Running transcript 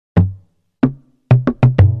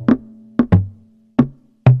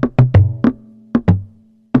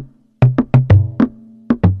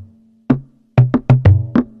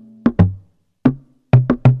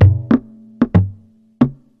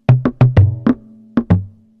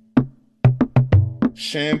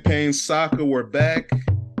Champagne Soccer, we're back.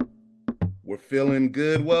 We're feeling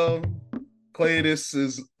good. Well, Cletus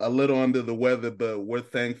is a little under the weather, but we're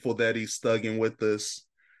thankful that he's stugging with us.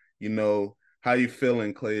 How you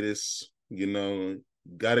feeling, Cletus?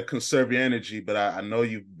 Got to conserve your energy, but I know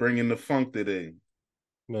you bringing the funk today.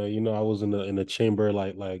 Man, I was in the chamber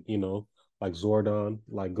like Zordon,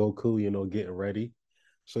 like Goku, getting ready.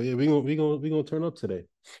 So yeah, we gonna turn up today.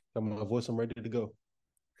 Got my voice, I'm ready to go.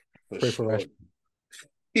 For Pray for sure. Rash.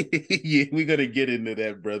 Yeah, we're gonna get into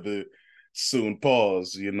that, brother, soon.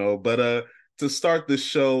 Pause. But to start the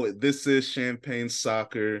show, this is Champagne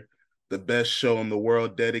Soccer, the best show in the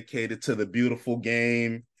world dedicated to the beautiful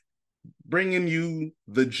game, bringing you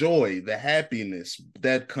the joy, the happiness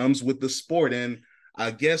that comes with the sport. And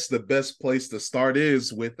I guess the best place to start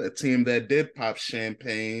is with a team that did pop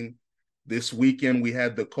champagne. This weekend, we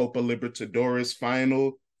had the Copa Libertadores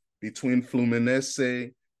final between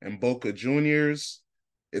Fluminense and Boca Juniors.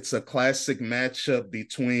 It's a classic matchup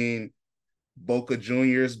between Boca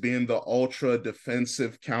Juniors being the ultra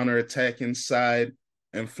defensive counterattacking side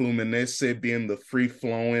and Fluminense being the free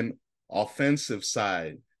flowing offensive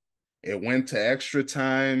side. It went to extra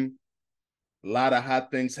time. A lot of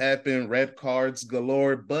hot things happened, red cards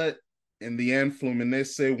galore, but in the end,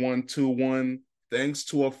 Fluminense won 2-1 thanks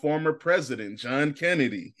to a former president, John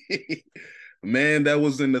Kennedy. Man, that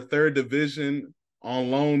was in the third division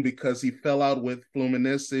on loan because he fell out with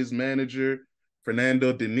Fluminense's manager,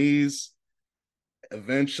 Fernando Diniz.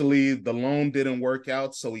 Eventually, the loan didn't work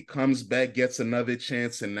out, so he comes back, gets another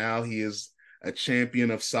chance, and now he is a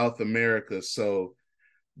champion of South America. So,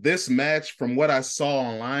 this match, from what I saw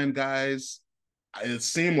online, guys, it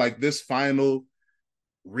seemed like this final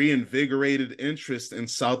reinvigorated interest in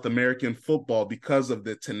South American football because of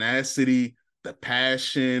the tenacity, the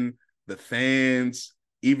passion, the fans,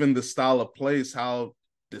 even the style of plays, how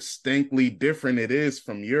distinctly different it is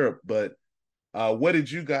from Europe. But what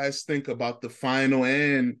did you guys think about the final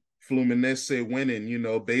and Fluminense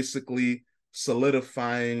winning, basically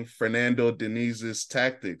solidifying Fernando Diniz's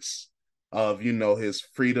tactics of, his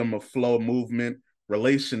freedom of flow movement,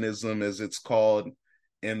 relationism, as it's called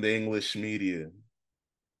in the English media?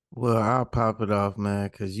 Well, I'll pop it off, man,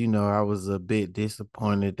 because I was a bit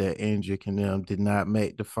disappointed that Endrick and them did not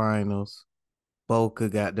make the finals. Boca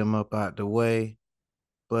got them up out the way,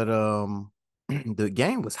 but the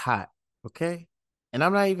game was hot, okay? And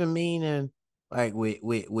I'm not even meaning like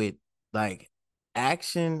with like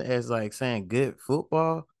action as like saying good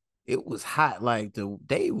football. It was hot, like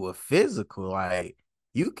they were physical. Like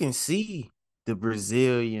you can see the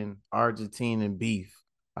Brazilian Argentinian beef.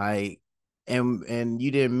 Like and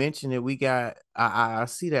you didn't mention it. We got I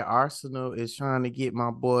see that Arsenal is trying to get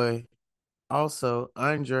my boy. Also,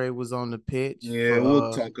 Andre was on the pitch Yeah, for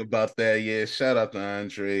we'll talk about that. Yeah, shout out to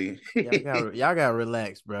Andre. y'all gotta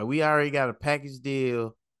relax, bro. We already got a package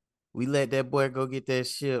deal. We let that boy go get that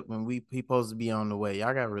ship, and he supposed to be on the way.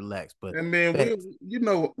 Y'all gotta relax. But And man, back, you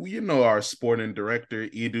know our sporting director,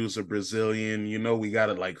 Edu's a Brillian. We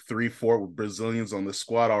got like 3, 4 Brazilians on the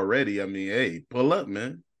squad already. I mean, hey, pull up,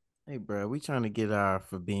 man. hey, bro, we trying to get our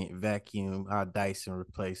for being vacuum, our Dyson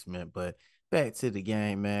replacement. But back to the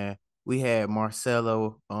game, man. We had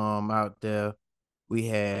Marcelo out there. We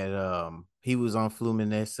had he was on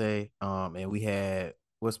Fluminense and we had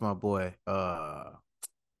what's my boy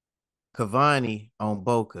Cavani on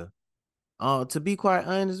Boca. To be quite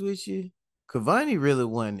honest with you, Cavani really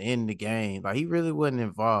wasn't in the game. Like he really wasn't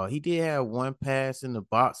involved. He did have one pass in the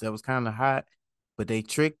box that was kind of hot, but they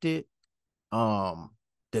tricked it.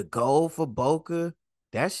 The goal for Boca,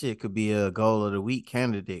 that shit could be a goal of the week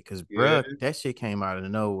candidate because Yeah, bruh, that shit came out of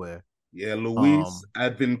nowhere. yeah, Luis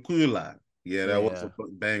Um, Advincula. Yeah, that was a yeah.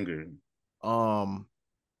 banger. Um,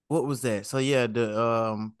 what was that? So yeah,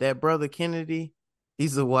 the that brother Kennedy,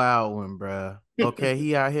 he's a wild one, bruh. Okay,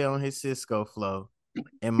 he out here on his Cisco flow.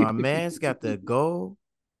 And my man's got the goal,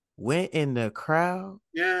 went in the crowd,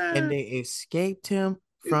 and Yeah, they escaped him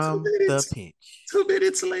in two from the minutes, pitch. 2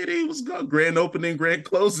 minutes later, he was gone. Grand opening, grand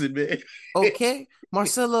closing, man. Okay,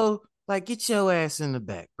 Marcelo, like get your ass in the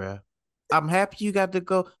back, bruh. I'm happy you got to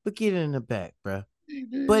go, but get in the back, bruh. Hey,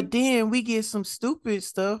 man. But then we get some stupid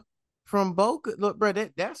stuff from Boca. Look, bro,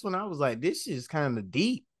 that's when I was like, this shit is kind of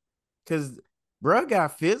deep. Cause bruh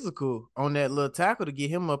got physical on that little tackle to get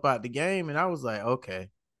him up out the game. And I was like, okay,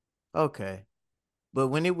 okay. But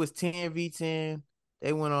when it was 10v10,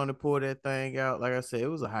 they went on to pull that thing out. Like I said, it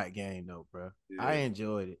was a hot game though, bro. I Yeah,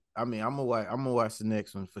 enjoyed it. I mean, I'm gonna watch the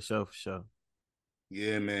next one for sure, for sure.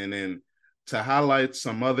 yeah, man. And to highlight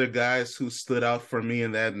some other guys who stood out for me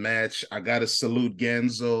in that match, I got to salute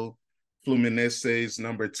Genzo, Fluminense's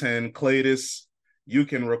number 10, Cletus. you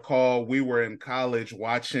can recall we were in college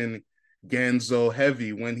watching Ganzo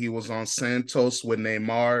heavy when he was on Santos with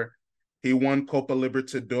Neymar. He won Copa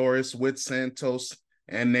Libertadores with Santos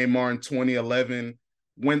and Neymar in 2011,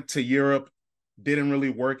 went to Europe, didn't really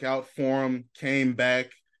work out for him, came back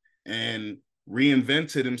and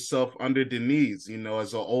reinvented himself under Diniz,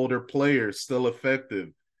 as an older player, still effective.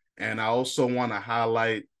 And I also want to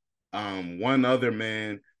highlight one other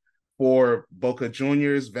man for Boca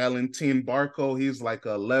Juniors, Valentin Barco. He's like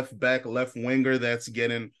a left back, left winger that's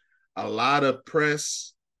getting a lot of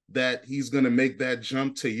press that he's going to make that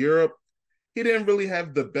jump to Europe. He didn't really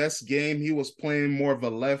have the best game. He was playing more of a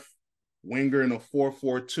left winger in a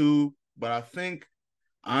 4-4-2, but I think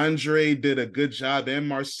Andre did a good job and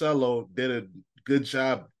Marcelo did a good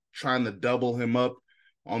job trying to double him up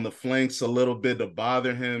on the flanks a little bit to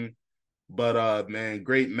bother him. But man,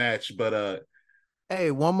 great match. But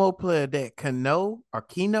hey, one more player, that Kino.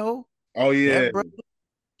 Oh yeah.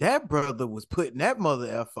 That brother was putting that mother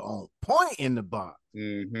effer on point in the box.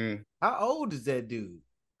 Mm-hmm. How old is that dude?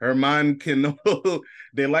 Herman Kino.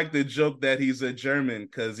 They like to joke that he's a German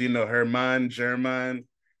because Herman German.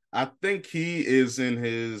 I think he is in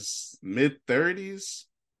his mid-30s,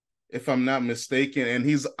 if I'm not mistaken. And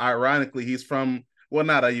he's from, well,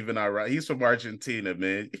 not even ironic. He's from Argentina,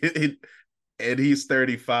 man. And he's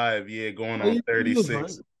 35, going on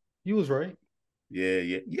 36. You was right.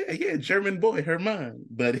 Yeah. German boy, Herman.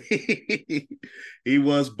 But he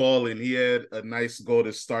was balling. He had a nice goal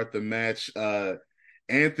to start the match.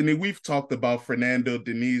 Anthony, we've talked about Fernando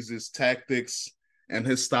Diniz's tactics and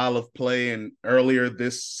his style of play and earlier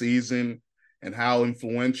this season and how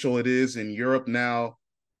influential it is in Europe now.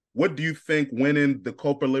 What do you think winning the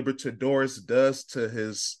Copa Libertadores does to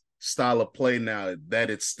his style of play now that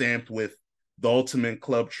it's stamped with the ultimate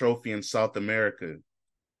club trophy in South America?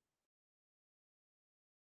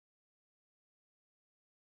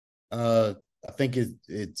 I think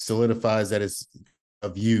it solidifies that it's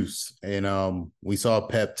of use. And we saw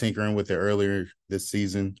Pep tinkering with it earlier this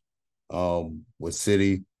season with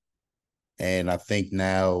City. And I think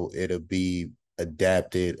now it'll be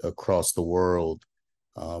adapted across the world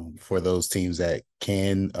for those teams that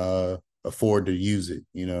can afford to use it,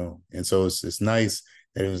 And so it's nice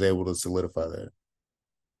that he was able to solidify that.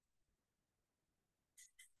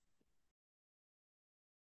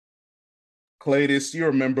 Claytis, you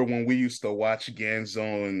remember when we used to watch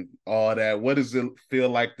Ganzo and all that? What does it feel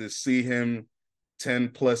like to see him 10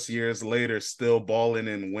 plus years later still balling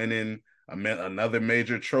and winning another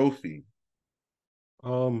major trophy?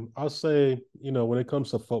 I'll say, when it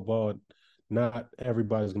comes to football, not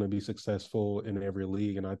everybody's going to be successful in every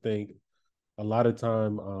league. And I think a lot of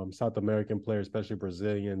time South American players, especially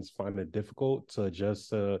Brazilians, find it difficult to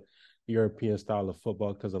adjust to European style of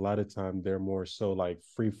football because a lot of time they're more so like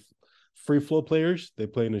free flow players. They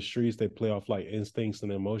play in the streets, they play off like instincts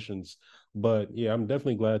and emotions. But yeah, I'm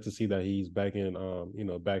definitely glad to see that he's back in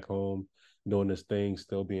back home doing his thing,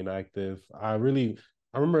 still being active. I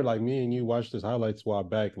remember like me and you watched his highlights a while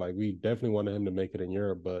back. Like we definitely wanted him to make it in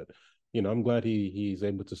Europe, but I'm glad he's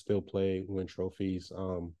able to still play, win trophies.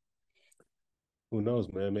 Who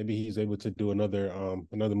knows, man? Maybe he's able to do another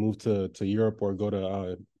move to Europe or go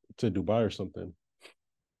to Dubai or something.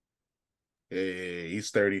 Hey, he's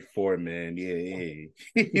 34, man. Yeah.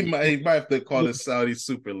 He might have to call the Saudi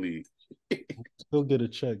Super League. Still get a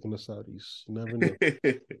check in the Saudis. You never know.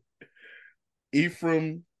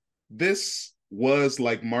 Ephraim, this was,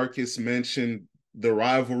 like Marcus mentioned, the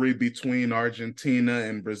rivalry between Argentina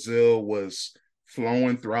and Brazil was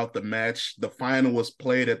flowing throughout the match. The final was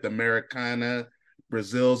played at the Maracana,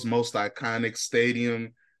 Brazil's most iconic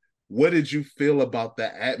stadium. What did you feel about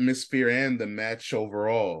the atmosphere and the match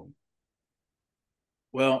overall?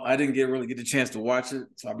 Well, I didn't really get the chance to watch it,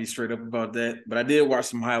 so I'll be straight up about that. But I did watch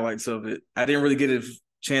some highlights of it. I didn't really get a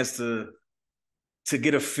chance to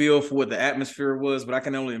get a feel for what the atmosphere was, but I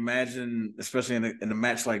can only imagine, especially in a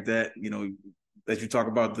match like that, that you talk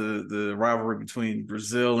about the rivalry between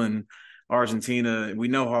Brazil and Argentina. We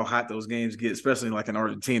know how hot those games get, especially like in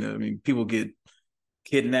Argentina. I mean, people get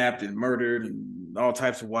kidnapped and murdered and all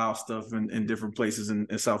types of wild stuff in different places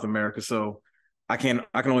in South America. So I can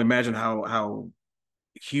only imagine how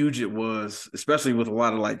huge it was, especially with a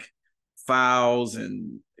lot of like fouls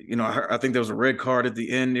and I think there was a red card at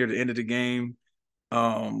the end near the end of the game, if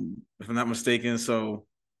I'm not mistaken. So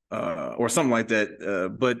or something like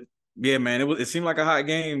that. But yeah, man, it seemed like a hot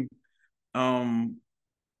game.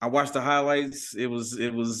 I watched the highlights. It was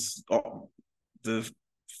the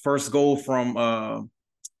first goal from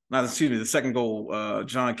the second goal,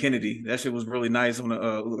 John Kennedy. That shit was really nice on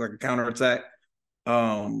like a counterattack.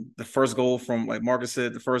 The first goal from, like Marcus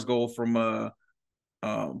said, the first goal from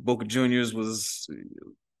Boca Juniors was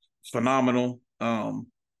phenomenal.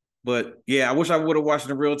 But yeah, I wish I would have watched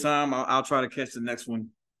it in real time. I'll try to catch the next one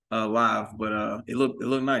live. But it looked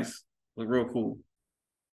nice. It looked real cool.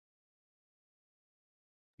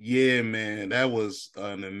 Yeah, man, that was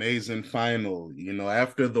an amazing final. You know,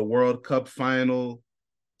 after the World Cup final,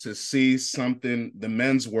 to see something, the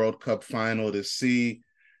men's World Cup final, to see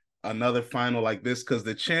another final like this, because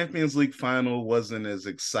the Champions League final wasn't as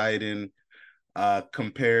exciting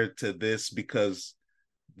compared to this, because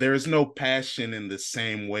there's no passion in the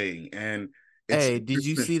same way. And it's Hey, did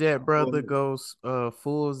you see that brother go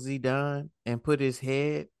full Zidane and put his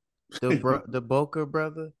head, the Boca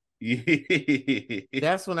brother? Yeah.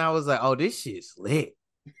 That's when I was like, oh, this shit's lit.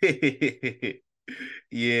 Yeah,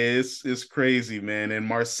 it's crazy, man. And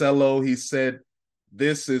Marcelo, he said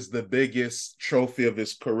this is the biggest trophy of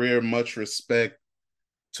his career. Much respect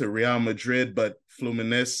to Real Madrid, but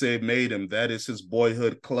Fluminense made him. That is his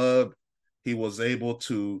boyhood club. He was able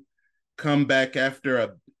to come back after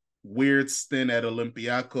a weird stint at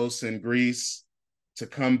Olympiacos in Greece to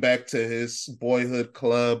come back to his boyhood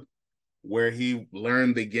club where he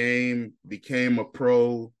learned the game, became a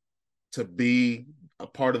pro, to be a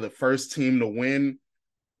part of the first team to win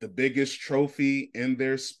the biggest trophy in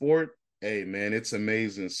their sport. Hey, man, it's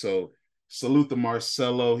amazing. So salute to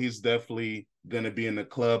Marcelo. He's definitely going to be in the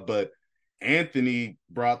club. But Anthony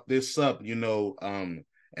brought this up, and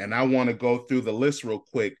I want to go through the list real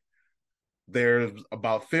quick. There's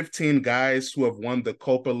about 15 guys who have won the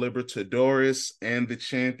Copa Libertadores and the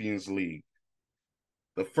Champions League.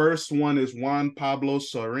 The first one is Juan Pablo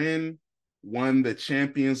Sorin, won the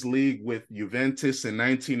Champions League with Juventus in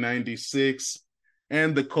 1996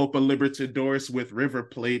 and the Copa Libertadores with River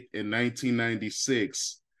Plate in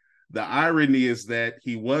 1996. The irony is that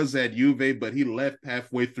he was at Juve, but he left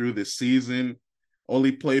halfway through the season,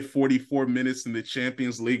 only played 44 minutes in the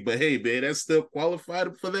Champions League. But hey, man, that's still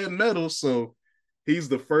qualified for that medal. So he's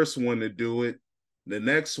the first one to do it. The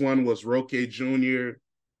next one was Roque Jr.,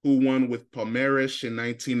 who won with Palmeiras in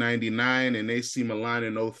 1999 and AC Milan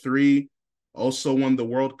in 2003. Also won the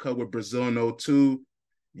World Cup with Brazil in 2002.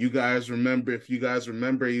 If you guys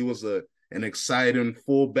remember, he was an exciting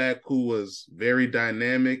fullback who was very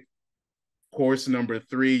dynamic. Of course, number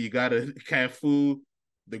 3, you got a Cafu,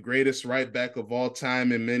 the greatest right back of all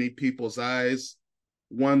time in many people's eyes.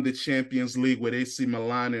 Won the Champions League with AC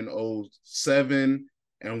Milan in 2007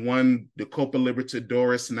 and won the Copa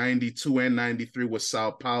Libertadores 92 and 93 with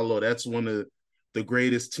Sao Paulo. That's one of the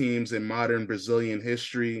greatest teams in modern Brazilian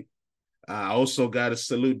history. I also got to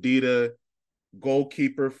salute Dida,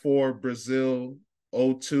 goalkeeper for Brazil,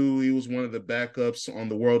 2002. He was one of the backups on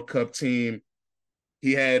the World Cup team.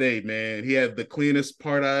 He had the cleanest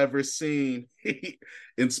part I ever seen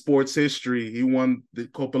in sports history. He won the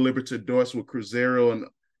Copa Libertadores with Cruzeiro in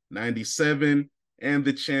 97 and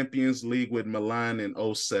the Champions League with Milan in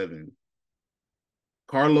 2007.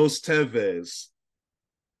 Carlos Tevez.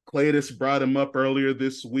 Claytis brought him up earlier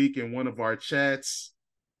this week in one of our chats.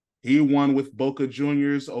 He won with Boca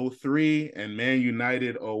Juniors 2003 and Man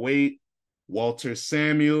United 2008. Walter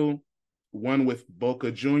Samuel won with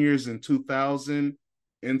Boca Juniors in 2000.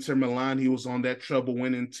 Inter Milan, he was on that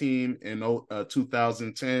trouble-winning team in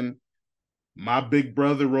 2010. My big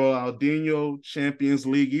brother, Ronaldinho, Champions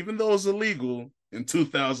League, even though it's illegal, in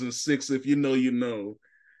 2006, if you know, you know.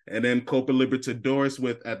 And then Copa Libertadores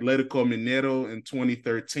with Atletico Mineiro in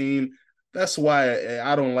 2013. That's why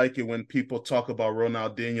I don't like it when people talk about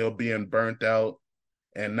Ronaldinho being burnt out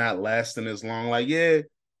and not lasting as long. Like, yeah,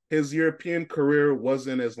 his European career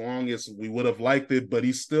wasn't as long as we would have liked it, but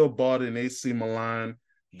he still balled in AC Milan.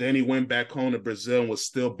 Then he went back home to Brazil and was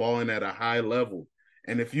still balling at a high level.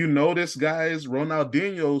 And if you notice, guys,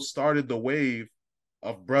 Ronaldinho started the wave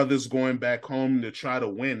of brothers going back home to try to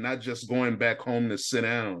win, not just going back home to sit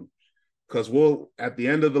down. Because at the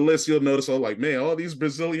end of the list, you'll notice, man, all these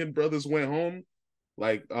Brazilian brothers went home.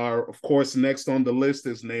 Like, of course, next on the list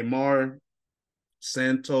is Neymar,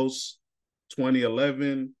 Santos,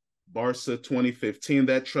 2011, Barca 2015,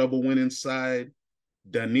 that trouble went inside.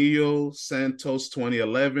 Danilo, Santos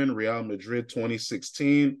 2011, Real Madrid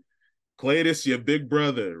 2016. Claytis, your big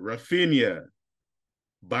brother, Rafinha,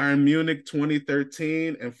 Bayern Munich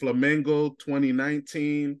 2013 and Flamengo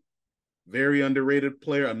 2019. Very underrated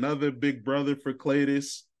player, another big brother for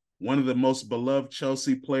Claytis. One of the most beloved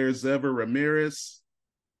Chelsea players ever, Ramirez,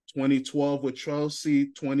 2012 with Chelsea,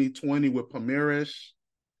 2020 with Palmeiras.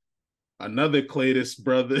 Another Claytis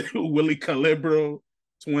brother, Willie Calibro,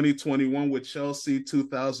 2021 with Chelsea,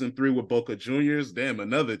 2003 with Boca Juniors. Damn,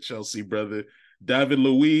 another Chelsea brother. David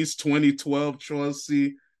Luiz, 2012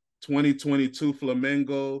 Chelsea, 2022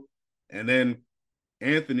 Flamengo. And then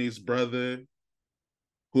Anthony's brother,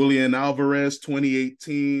 Julian Alvarez,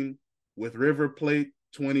 2018 with River Plate,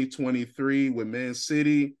 2023 with Man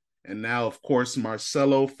City, and now, of course,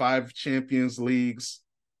 Marcelo, 5 Champions Leagues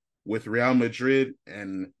with Real Madrid,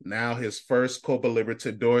 and now his first Copa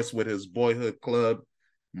Libertadores with his boyhood club,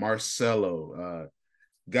 Marcelo.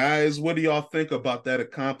 Guys, what do y'all think about that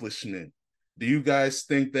accomplishment? Do you guys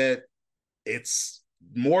think that it's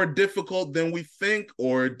more difficult than we think,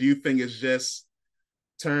 or do you think it's just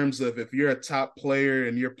terms of if you're a top player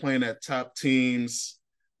and you're playing at top teams,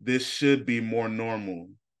 this should be more normal?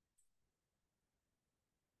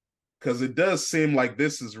 Because it does seem like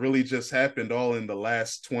this has really just happened all in the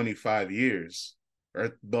last 25 years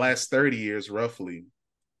or the last 30 years, roughly.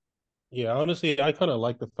 Yeah, honestly, I kind of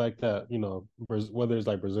like the fact that, whether it's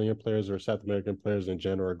like Brazilian players or South American players in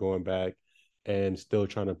general are going back and still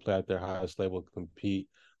trying to play at their highest level to compete.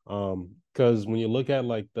 Because when you look at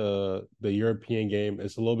like the European game,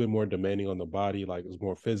 it's a little bit more demanding on the body, like it's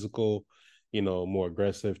more physical, more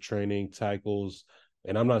aggressive training, tackles.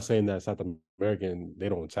 And I'm not saying that South American, they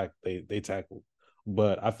don't tackle, they tackle.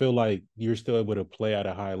 But I feel like you're still able to play at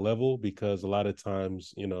a high level because a lot of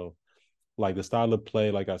times, like the style of play,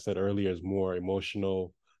 like I said earlier, is more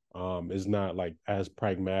emotional. Is not like as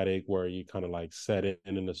pragmatic where you kind of like set it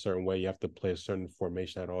in a certain way. You have to play a certain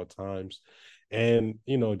formation at all times. And,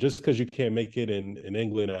 just because you can't make it in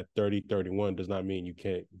England at 30, 31 does not mean you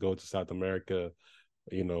can't go to South America,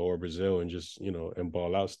 or Brazil and just, and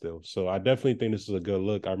ball out still. So I definitely think this is a good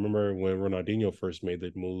look. I remember when Ronaldinho first made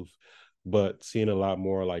the move, but seeing a lot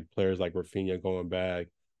more like players like Rafinha going back,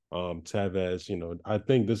 Tevez, I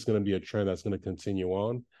think this is going to be a trend that's going to continue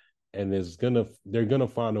on, and they're gonna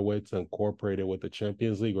find a way to incorporate it with the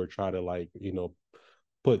Champions League or try to like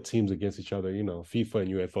put teams against each other. FIFA and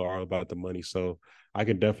UEFA are all about the money, so I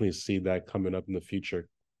could definitely see that coming up in the future.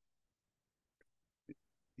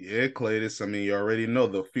 Yeah, Cletus. I mean, you already know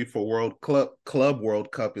the FIFA Club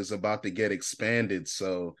World Cup is about to get expanded,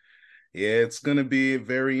 so yeah, it's gonna be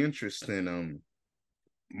very interesting.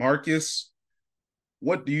 Marcus,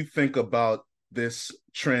 what do you think about this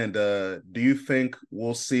trend? Do you think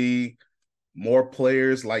we'll see more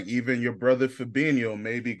players like even your brother Fabinho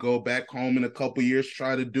maybe go back home in a couple years,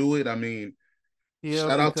 try to do it? I mean, Yeah,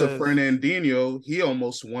 shout out to because Fernandinho. He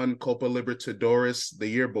almost won Copa Libertadores the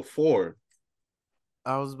year before.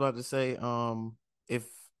 I was about to say, if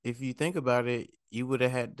if you think about it, you would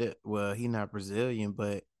have had to. Well, he not Brazilian,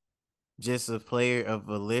 but just a player of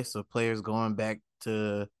a list of players going back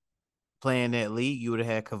to playing that league, you would have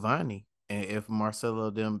had Cavani, and if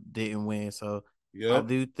Marcelo them didn't win, so I Yep.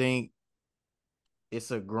 do think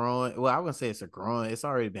it's a growing. Well, I wouldn't say it's a growing. It's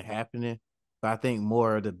already been happening, but I think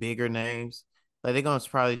more of the bigger names, like they're gonna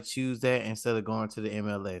probably choose that instead of going to the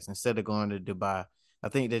MLS, instead of going to Dubai. I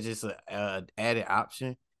think they're just a added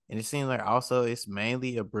option, and it seems like also it's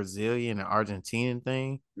mainly a Brazilian and Argentinian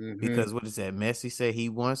thing Mm-hmm. because what is that? Messi said he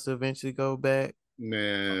wants to eventually go back.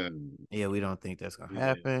 Man. Yeah, we don't think that's gonna Yeah.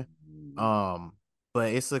 happen. Um,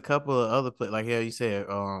 but it's a couple of other players, like you said,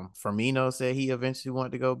 Firmino said he eventually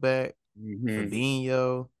wanted to go back. Mm-hmm.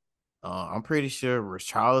 Fabinho. I'm pretty sure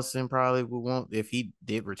Richarlison probably would want if he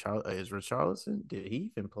did. Is Richarlison? Did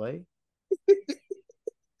he even play? Yeah,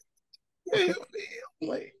 Okay,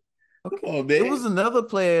 like, come okay. on, It man. was another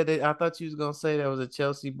player that I thought you was gonna say that was a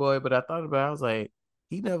Chelsea boy, but I thought about it, I was like,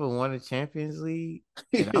 he never won a Champions League,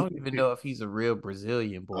 and I don't even know if he's a real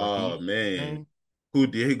Brazilian boy. Can you Oh think of his man. name? Who,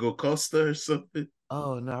 Diego Costa or something?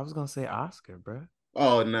 Oh no, I was gonna say Oscar, bro.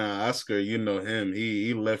 Oh nah, Oscar, you know him.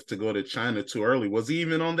 He left to go to China too early. Was he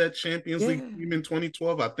even on that Champions League Yeah, team in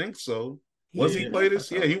 2012? I think so. he Was was he Yeah, in that. played I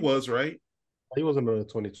this? Yeah, he thought. was, right? he wasn't on the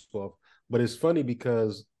 2012, but it's funny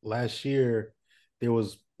because last year there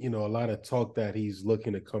was a lot of talk that he's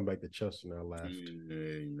looking to come back to Chelsea now left.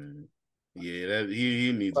 Yeah, man. Yeah, that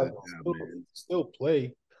he needs a Like job, still, man. still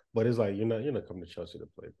play, but it's like you're not coming to Chelsea to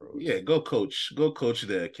play, bro. Yeah, go coach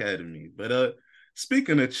the academy. But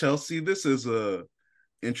speaking of Chelsea, this is a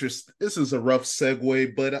rough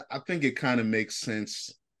segue, but I think it kind of makes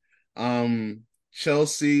sense.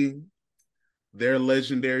 Chelsea, their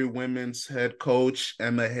legendary women's head coach,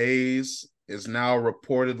 Emma Hayes, is now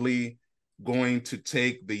reportedly going to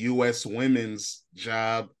take the U.S. women's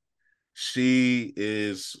job. She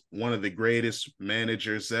is one of the greatest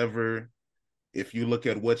managers ever. If you look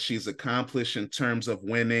at what she's accomplished in terms of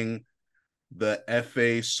winning the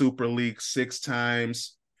FA Super League 6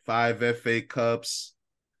 times, 5 FA Cups,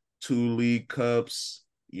 2 League Cups,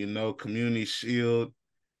 Community Shield.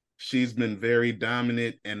 She's been very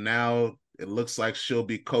dominant, and now it looks like she'll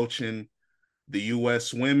be coaching the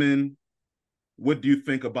U.S. women. What do you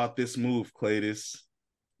think about this move, Cletus?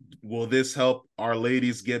 Will this help our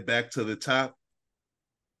ladies get back to the top?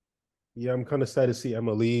 Yeah, I'm kind of sad to see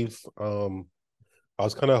Emma leave. I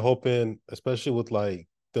was kind of hoping, especially with like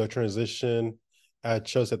the transition at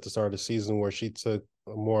Chelsea at the start of the season, where she took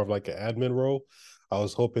more of like an admin role. I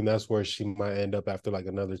was hoping that's where she might end up after like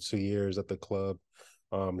another 2 years at the club.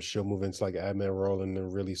 She'll move into like admin role and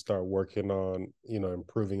then really start working on,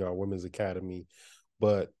 improving our women's academy.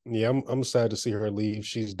 But yeah, I'm sad to see her leave.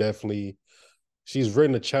 She's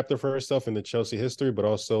written a chapter for herself in the Chelsea history, but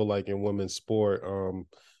also like in women's sport,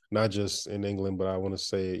 not just in England, but I want to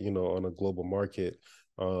say, on a global market.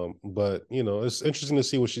 But it's interesting to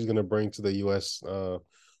see what she's going to bring to the U.S.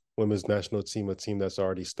 Women's national team, a team that's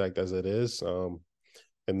already stacked as it is.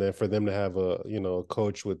 And then for them to have a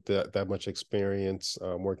coach with that much experience,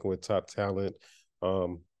 working with top talent,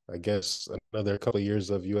 I guess another couple of years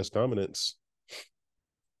of U.S. dominance.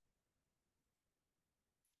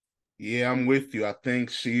 Yeah, I'm with you. I think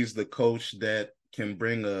she's the coach that can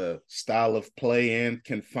bring a style of play and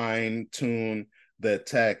can fine tune the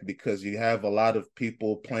attack, because you have a lot of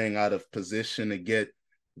people playing out of position to get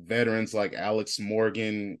veterans like Alex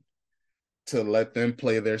Morgan to let them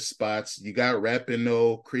play their spots. You got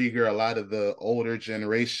Rapinoe, Krieger, a lot of the older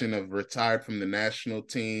generation have retired from the national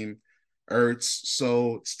team, Ertz.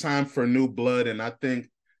 So it's time for new blood. And I think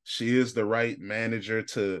she is the right manager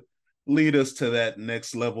to lead us to that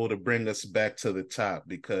next level, to bring us back to the top,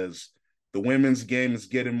 because the women's game is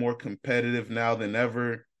getting more competitive now than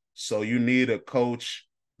ever. So you need a coach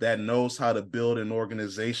that knows how to build an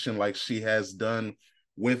organization like she has done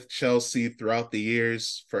with Chelsea throughout the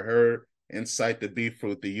years. For her insight to be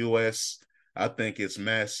for the U.S., I think it's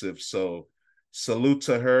massive. So salute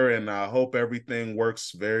to her, and I hope everything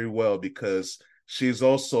works very well, because she's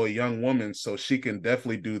also a young woman, so she can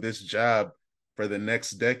definitely do this job for the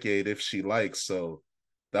next decade if she likes. So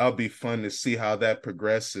that'll be fun to see how that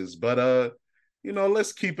progresses. But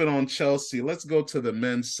let's keep it on Chelsea. Let's go to the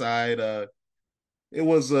men's side. It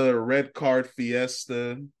was a red card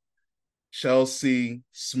fiesta. Chelsea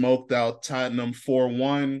smoked out Tottenham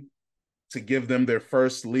 4-1 to give them their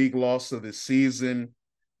first league loss of the season.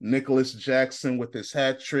 Nicholas Jackson with his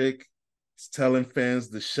hat trick. He's telling fans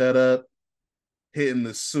to shut up, hitting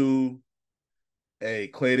the Sioux. Hey,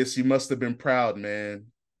 Cletus, you must have been proud, man.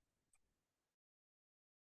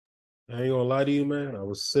 I ain't gonna lie to you, man. I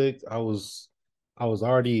was sick. I was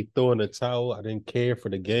already throwing the towel. I didn't care for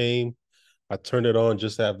the game. I turned it on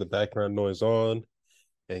just to have the background noise on.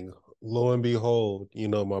 And lo and behold,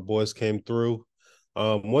 my boys came through.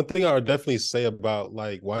 One thing I would definitely say about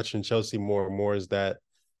like watching Chelsea more and more is that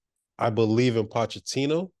I believe in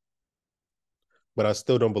Pochettino, but I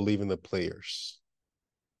still don't believe in the players,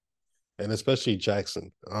 and especially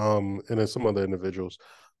Jackson, and then some other individuals.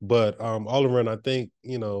 But all around, I think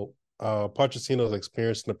Pochettino's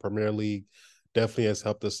experience in the Premier League definitely has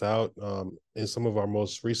helped us out in some of our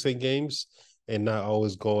most recent games, and not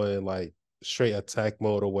always going like straight attack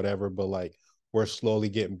mode or whatever, but like we're slowly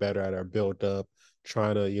getting better at our build up,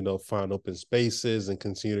 trying to find open spaces and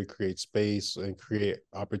continue to create space and create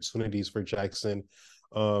opportunities for Jackson.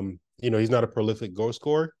 He's not a prolific goal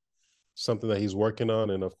scorer, something that he's working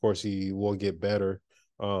on, and of course he will get better.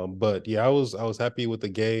 But yeah, I was happy with the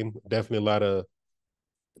game. Definitely a lot of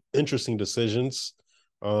interesting decisions.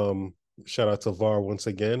 Shout out to VAR once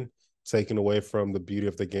again, taking away from the beauty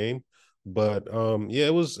of the game. But yeah,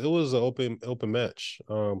 it was an open match.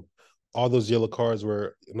 All those yellow cards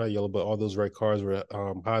were not yellow, but all those red cards were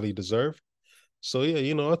highly deserved. So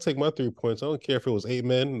yeah, I'll take my 3 points. I don't care if it was 8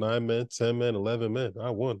 men, 9 men, 10 men, 11 men. I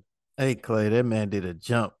won. Hey Clay, that man did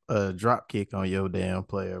a drop kick on your damn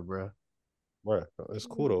player, bro. Right, it's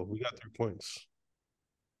cool though. We got 3 points.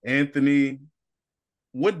 Anthony,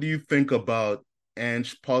 what do you think about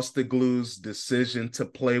Ange Posteglu's decision to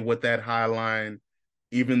play with that high line,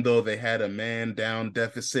 even though they had a man down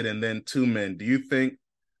deficit and then 2 men? Do you think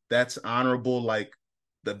that's honorable, like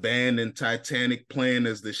the band in Titanic playing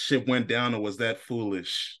as the ship went down, or was that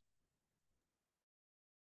foolish?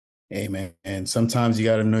 Hey man, and sometimes you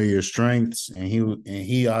got to know your strengths. And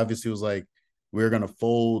he obviously was like, we're gonna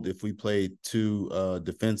fold if we play too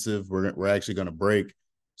defensive. We're actually gonna break.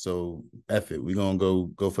 So F it, we're gonna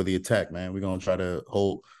go for the attack, man. We're gonna try to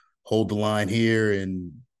hold the line here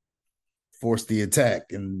and force the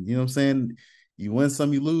attack. And you know what I'm saying? You win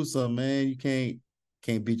some, you lose some, man. You can't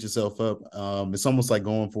beat yourself up. It's almost like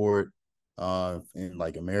going for it in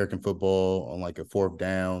like American football on like a fourth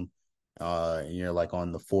down. And you're like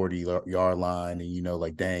on the 40-yard line, and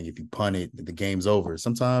like, dang, if you punt it, the game's over.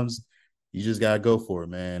 Sometimes you just gotta go for it,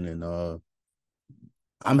 man. And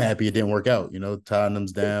I'm happy it didn't work out.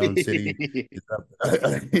 Tottenham's down, City is up,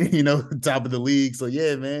 top of the league. So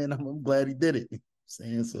yeah, man, I'm glad he did it.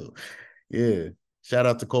 Saying so, yeah. Shout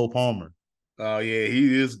out to Cole Palmer. Oh yeah,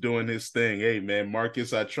 he is doing his thing. Hey man,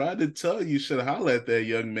 Marcus, I tried to tell you, should holler at that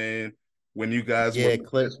young man when you guys were Yeah,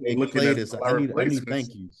 looking at Claytus. our I need replacements. thank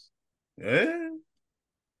yous. Yeah.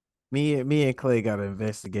 Me and Clay got an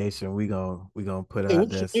investigation. We gonna put Hey, out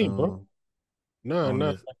what you there mean, bro? soon Nah, on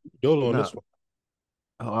nah. this. Dolo on No, this one.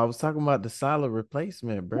 oh, I was talking about the solid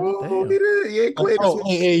replacement, bro. Whoa, he Damn. did. Yeah, Oh,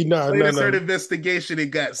 hey, nah, nah, Clayton nah, heard investigation.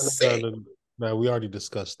 It got nah, nah, sick. nah, nah. We already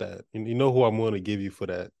discussed that. You know who I'm going to give you for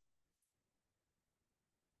that.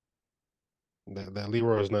 That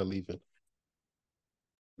Leroy is not leaving.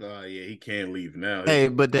 Oh yeah, he can't leave now. Hey,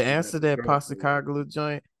 but to answer that Pasicaglu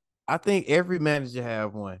joint, I think every manager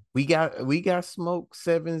have one. We got smoked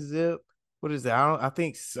 7-zip. What is that? I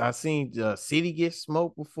think I seen City get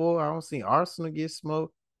smoked before. I don't see Arsenal get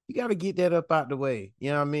smoked. You got to get that up out the way.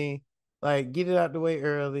 You know what I mean? Like get it out the way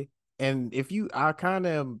early. And I kind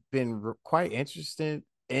of been quite interested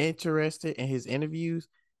in his interviews,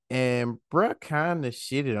 and bruh kind of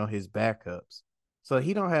shitted on his backups. So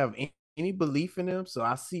he don't have any belief in him. So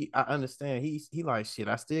I understand. He like shit.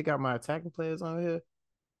 I still got my attacking players on here.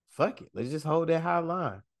 Fuck it. Let's just hold that high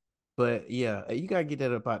line. But yeah, you gotta get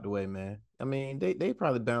that up out the way, man. I mean, they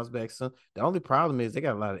probably bounce back soon. The only problem is they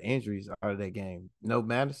got a lot of injuries out of that game. No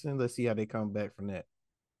Madison. Let's see how they come back from that.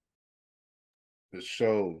 For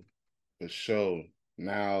sure. For sure.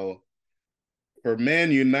 Now, for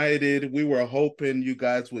Man United, we were hoping you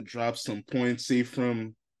guys would drop some points,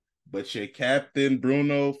 from, but your captain,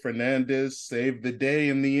 Bruno Fernandes, saved the day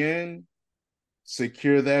in the end,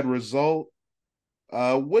 secure that result.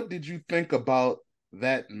 What did you think about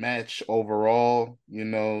that match overall?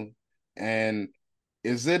 And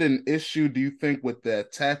is it an issue, do you think, with the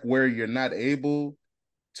attack where you're not able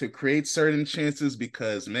to create certain chances?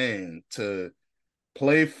 Because, man, to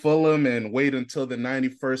play Fulham and wait until the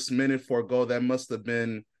 91st minute for a goal, that must have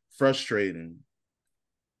been frustrating.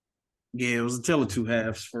 Yeah, it was a tale of two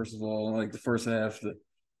halves. First of all, like the first half,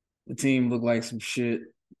 the team looked like some shit.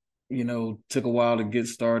 Took a while to get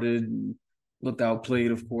started and looked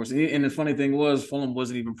outplayed, of course. And the funny thing was, Fulham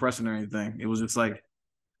wasn't even pressing or anything. It was just like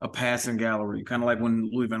a passing gallery, kind of like when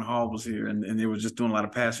Louis van Gaal was here, and they were just doing a lot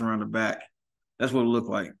of passing around the back. That's what it looked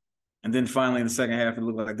like. And then finally in the second half, it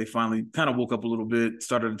looked like they finally kind of woke up a little bit,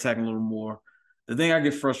 started attacking a little more. The thing I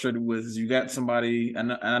get frustrated with is you got somebody,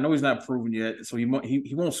 and I know he's not proven yet, so he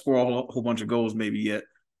won't score a whole bunch of goals maybe yet,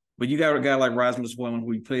 but you got a guy like Rasmus Højlund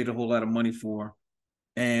who he paid a whole lot of money for,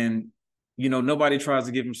 and nobody tries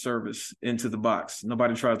to give him service into the box.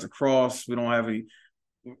 Nobody tries to cross. We don't have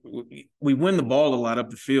we win the ball a lot up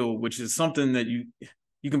the field, which is something that you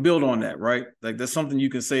can build on that, right? Like that's something you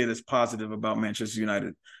can say that's positive about Manchester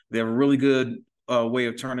United. They have a really good way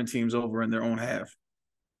of turning teams over in their own half.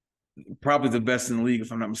 Probably the best in the league,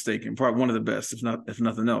 if I'm not mistaken. Probably one of the best, if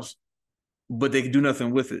nothing else. But they can do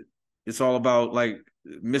nothing with it. It's all about like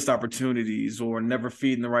missed opportunities or never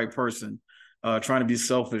feeding the right person, trying to be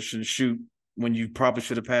selfish and shoot when you probably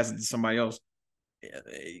should have passed it to somebody else.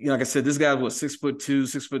 Like I said, this guy's what, 6'2",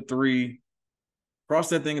 6'3". Cross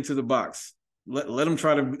that thing into the box. Let him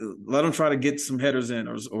try to get some headers in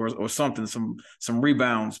or something, some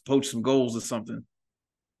rebounds, poach some goals or something.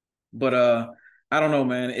 But I don't know,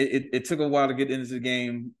 man. It took a while to get into the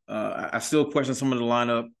game. I still question some of the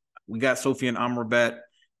lineup. We got Sofian Amrabat.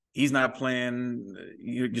 He's not playing.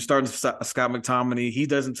 You're starting Scott McTominay. He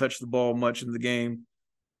doesn't touch the ball much in the game.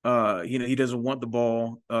 He doesn't want the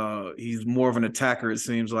ball. He's more of an attacker, it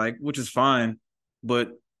seems like, which is fine. But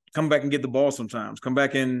come back and get the ball sometimes. Come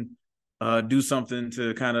back and do something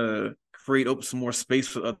to kind of create some more space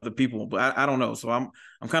for other people. But I don't know. So I'm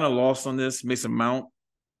kind of lost on this. Mason Mount,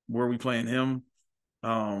 where are we playing him?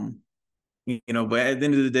 But at the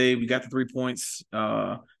end of the day, we got the 3 points.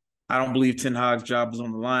 I don't believe Ten Hag's job is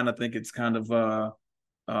on the line. I think it's kind of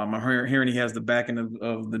I'm hearing he has the backing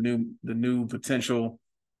of the new potential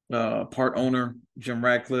part owner, Jim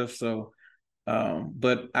Ratcliffe. So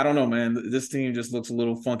but I don't know, man. This team just looks a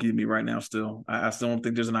little funky to me right now still. I still don't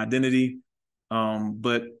think there's an identity.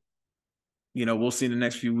 But we'll see in the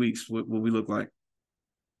next few weeks what we look like.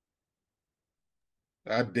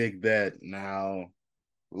 I dig that. Now,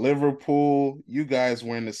 Liverpool, you guys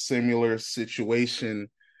were in a similar situation,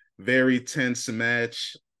 very tense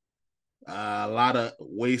match. A lot of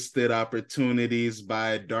wasted opportunities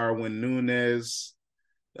by Darwin Núñez.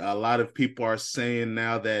 A lot of people are saying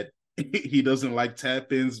now that he doesn't like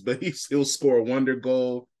tap-ins, but he still score a wonder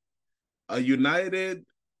goal. A United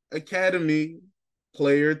Academy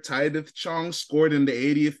player, Tidith Chong, scored in the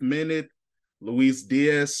 80th minute. Luis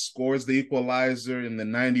Diaz scores the equalizer in the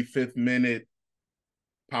 95th minute.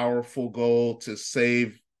 Powerful goal to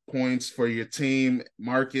save points for your team,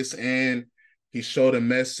 Marcus. And he showed a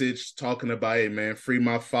message talking about, hey, man, free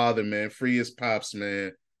my father, man, free his pops,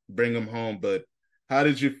 man, bring him home. But how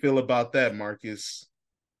did you feel about that, Marcus?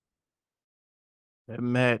 That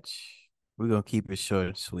match, we're gonna keep it short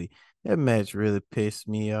and sweet. That match really pissed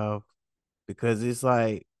me off because it's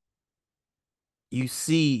like you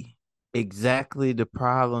see exactly the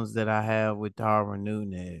problems that I have with Darwin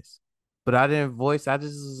Nunez. But I didn't voice, I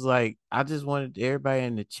just was like, I just wanted everybody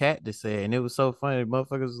in the chat to say it. And it was so funny. The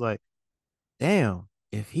motherfuckers was like, damn,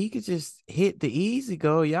 if he could just hit the easy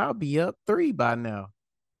goal, y'all be up 3 by now.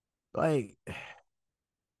 Like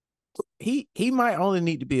he might only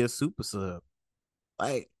need to be a super sub.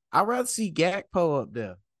 Like, I'd rather see Gakpo up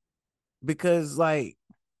there because like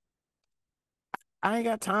I ain't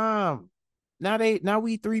got time. Now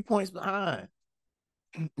we 3 points behind.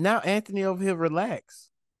 Now Anthony over here relax.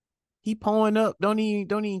 He pulling up. Don't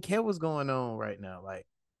even care what's going on right now. Like,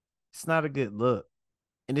 it's not a good look.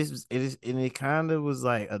 And it kind of was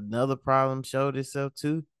like another problem showed itself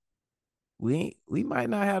too. We might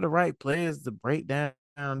not have the right players to break down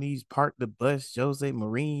these park the bus Jose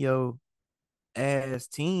Mourinho ass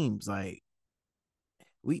teams. Like,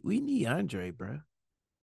 we need Andre, bro.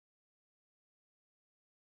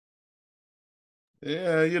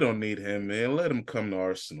 Yeah, you don't need him, man. Let him come to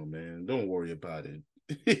Arsenal, man. Don't worry about it.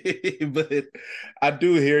 But I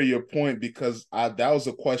do hear your point because that was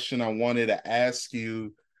a question I wanted to ask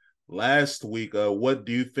you last week. What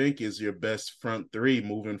do you think is your best front three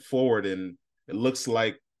moving forward? And it looks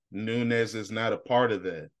like Nunez is not a part of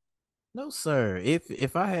that. No, sir.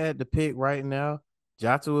 If I had to pick right now,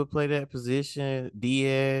 Jota would play that position,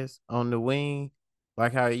 Diaz on the wing,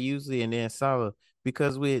 like how he usually, and then Salah.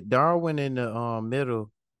 Because with Darwin in the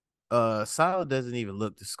middle, Salah doesn't even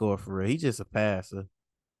look to score for real. He's just a passer.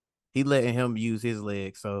 He letting him use his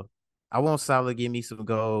legs. So I want Salah to give me some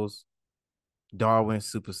goals. Darwin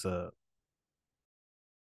super sub.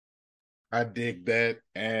 I dig that.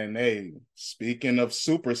 And hey, speaking of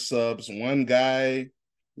super subs, one guy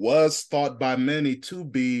was thought by many to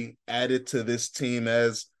be added to this team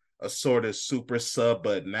as a sort of super sub,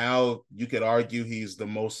 but now you could argue he's the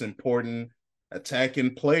most important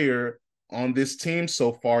attacking player on this team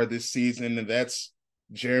so far this season, and that's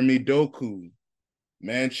Jeremy Doku.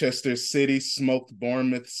 Manchester City smoked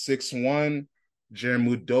Bournemouth 6-1.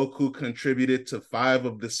 Jeremy Doku contributed to 5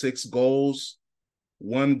 of the 6 goals.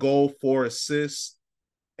 1 goal, 4 assists.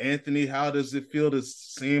 Anthony, how does it feel to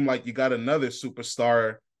seem like you got another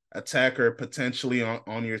superstar attacker potentially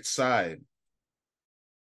on your side?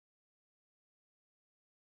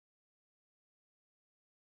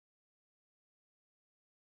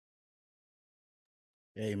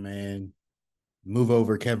 Hey, man, move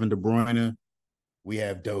over Kevin De Bruyne. We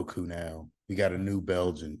have Doku now. We got a new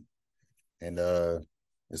Belgian. And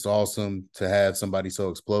it's awesome to have somebody so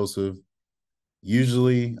explosive.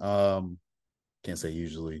 Usually, can't say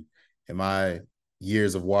usually, in my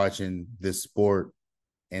years of watching this sport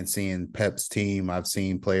and seeing Pep's team, I've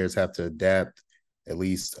seen players have to adapt at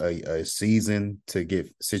least a season to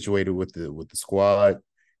get situated with the squad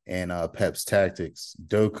and Pep's tactics.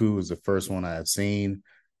 Doku is the first one I have seen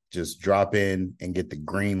just drop in and get the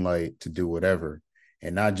green light to do whatever.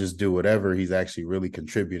 And not just do whatever, he's actually really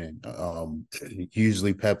contributing.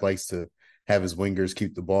 Usually Pep likes to have his wingers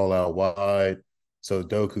keep the ball out wide. So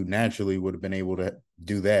Doku naturally would have been able to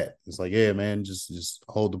do that. It's like, yeah, man, just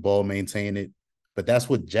hold the ball, maintain it. But that's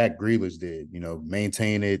what Jack Grealish did,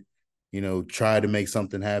 maintain it, try to make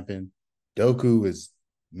something happen. Doku is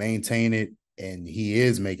maintain it, and he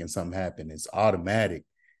is making something happen. It's automatic.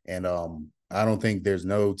 And I don't think there's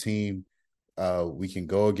no team we can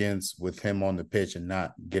go against with him on the pitch and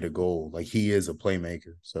not get a goal. Like, he is a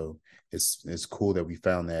playmaker. So it's cool that we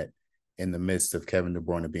found that in the midst of Kevin De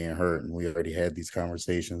Bruyne being hurt. And we already had these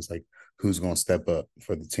conversations, like, who's going to step up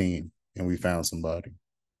for the team? And we found somebody.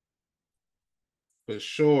 For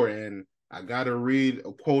sure. And I got to read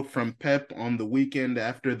a quote from Pep on the weekend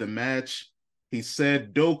after the match. He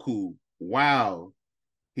said, Doku, wow.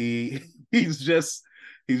 He's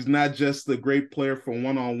not just a great player for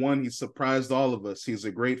one-on-one. He surprised all of us. He's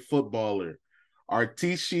a great footballer.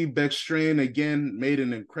 Artishi Bekstrain again made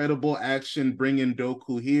an incredible action bringing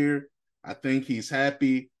Doku here. I think he's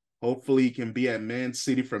happy. Hopefully he can be at Man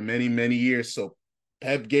City for many, many years. So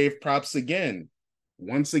Pep gave props again.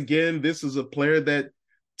 Once again, this is a player that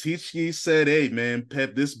Tichy said, hey, man,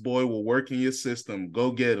 Pep, this boy will work in your system.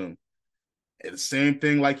 Go get him. And the same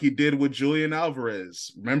thing like he did with Julian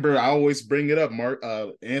Alvarez. Remember, I always bring it up,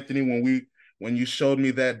 Anthony, when when you showed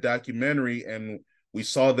me that documentary and we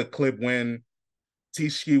saw the clip when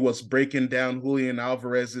Tishki was breaking down Julian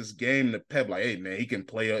Alvarez's game to Pep, like, hey, man, he can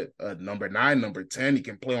play a number 9, number 10. He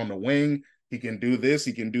can play on the wing. He can do this.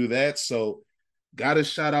 He can do that. So got to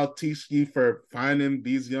shout out Tishki for finding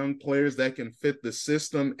these young players that can fit the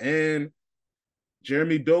system. And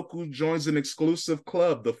Jeremy Doku joins an exclusive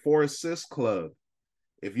club, the 4 Assist Club.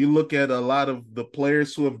 If you look at a lot of the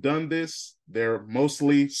players who have done this, they're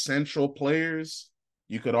mostly central players.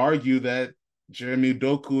 You could argue that Jeremy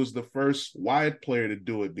Doku is the first wide player to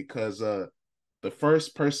do it because the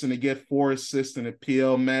first person to get 4 assists in a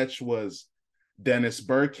PL match was Dennis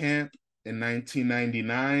Bergkamp in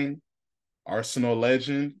 1999, Arsenal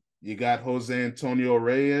legend. You got Jose Antonio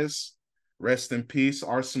Reyes, rest in peace,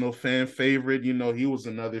 Arsenal fan favorite. You know, he was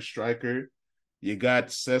another striker. You got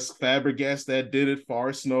Cesc Fabregas that did it for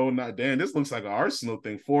Arsenal. Not damn, this looks like an Arsenal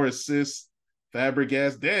thing. 4 assists,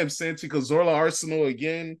 Fabregas. Damn, Santi Cazorla, Arsenal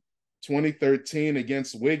again. 2013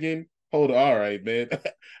 against Wigan. Hold on, all right, man.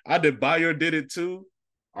 Adebayor did it too.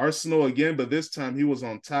 Arsenal again, but this time he was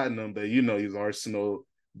on Tottenham. But you know he's Arsenal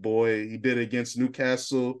boy. He did it against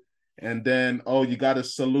Newcastle. And then, you got to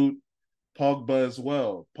salute Pogba as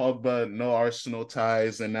well. Pogba, no Arsenal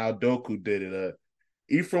ties, and now Doku did it.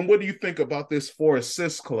 Ephraim, what do you think about this 4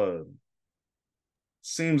 Assist Club?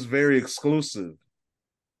 Seems very exclusive.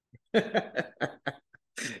 I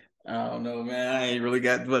don't know, man. I ain't really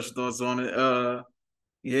got much thoughts on it.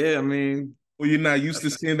 Yeah, I mean, well, you're not used to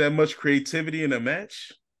seeing that much creativity in a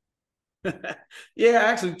match. Yeah,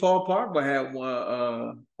 actually, Paul Pogba had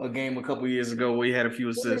a game a couple years ago where he had a few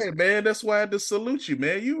assists. Yeah, man, that's why I had to salute you,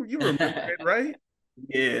 man. You remember it, right?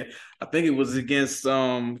 Yeah, I think it was against, if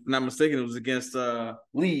I'm not mistaken, it was against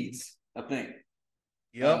Leeds, I think.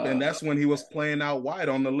 Yep, and that's when he was playing out wide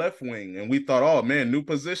on the left wing, and we thought, oh man, new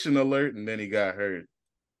position alert, and then he got hurt.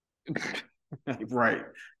 Right.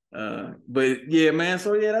 But yeah, man.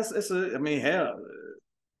 So yeah, hell, it's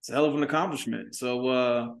a hell of an accomplishment.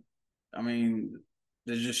 So I mean,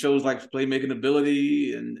 it just shows like playmaking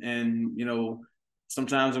ability and you know,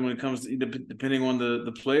 sometimes when it comes to depending on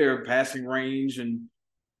the player, passing range and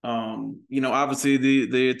you know, obviously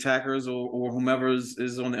the attackers or whomever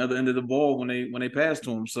is on the other end of the ball when they pass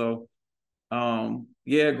to them. So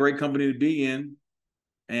yeah, great company to be in.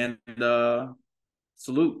 And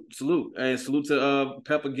salute and salute to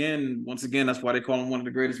Pep again. Once again, that's why they call him one of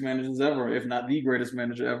the greatest managers ever, if not the greatest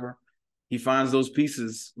manager ever. He finds those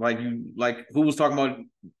pieces like who was talking about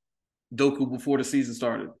Doku before the season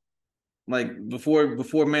started? Like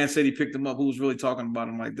before Man City picked him up, who was really talking about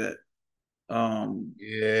him like that?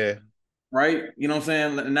 Yeah. Right? You know what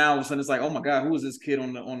I'm saying? Now all of a sudden it's like, oh my God, who is this kid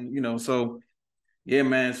on you know, so yeah,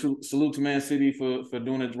 man. Salute to Man City for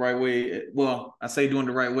doing it the right way. Well, I say doing it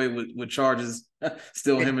the right way with charges.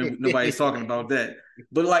 Still him and nobody's talking about that.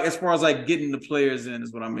 But like as far as like getting the players in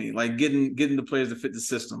is what I mean. Like getting the players to fit the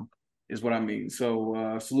system is what I mean.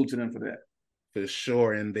 So salute to them for that. For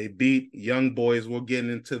sure. And they beat Young Boys. We're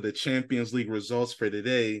getting into the Champions League results for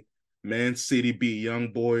today. Man City beat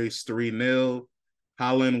Young Boys 3-0.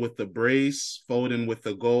 Haaland with the brace, Foden with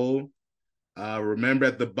the goal. Remember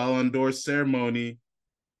at the Ballon d'Or ceremony,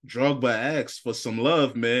 Drogba asked for some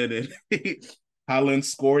love, man, and Haaland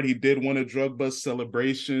scored. He did one of Drogba's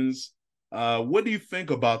celebrations. What do you think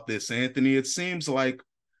about this, Anthony? It seems like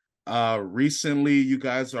recently you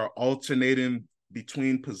guys are alternating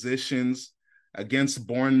between positions. Against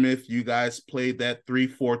Bournemouth, you guys played that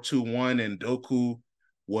 3-4-2-1, and Doku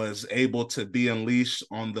was able to be unleashed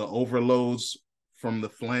on the overloads from the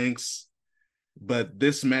flanks. But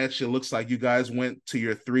this match, it looks like you guys went to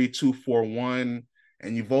your 3-2-4-1,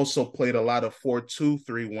 and you've also played a lot of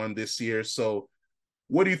 4-2-3-1 this year. So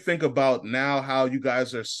what do you think about now how you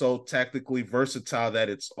guys are so tactically versatile that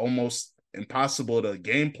it's almost impossible to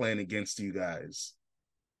game plan against you guys?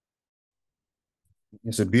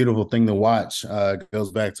 It's a beautiful thing to watch. It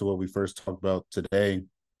goes back to what we first talked about today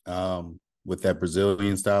with that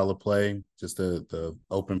Brazilian style of play, just the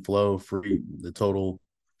open flow, free, the total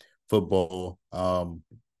football.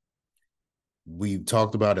 We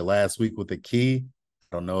talked about it last week with the key.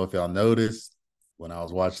 I don't know if y'all noticed when I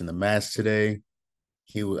was watching the match today.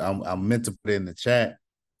 I meant to put it in the chat,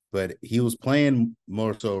 but he was playing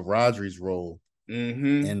more so Rodri's role,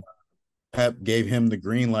 and Pep gave him the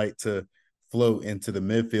green light to float into the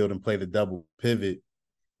midfield and play the double pivot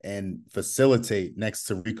and facilitate next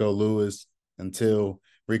to Rico Lewis until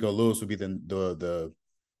Rico Lewis would be the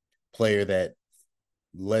player that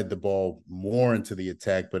led the ball more into the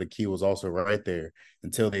attack, but Aki was also right there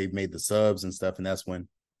until they made the subs and stuff, and that's when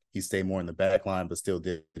he stayed more in the back line, but still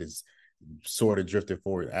did his sort of drifted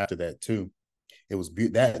forward after that too. it was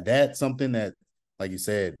that's something that, like you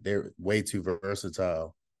said, they're way too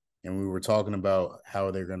versatile. And we were talking about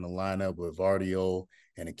how they're going to line up with Vardio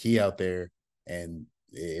and a key out there, and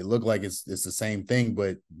it looked like it's the same thing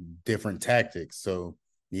but different tactics. So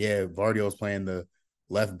yeah, Vardio's playing the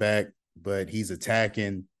left back, but he's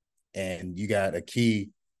attacking, and you got a key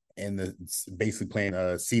and the basically playing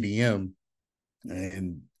a CDM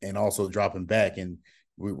and also dropping back. And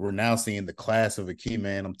we're now seeing the class of a key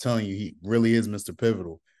man. I'm telling you, he really is Mr.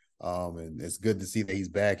 Pivotal. And it's good to see that he's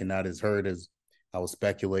back and not as hurt as I was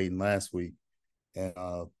speculating last week. And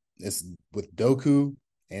it's with Doku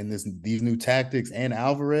and these new tactics and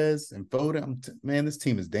Alvarez and Foden. Man, this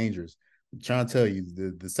team is dangerous. I'm trying to tell you,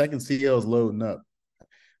 the second CL is loading up.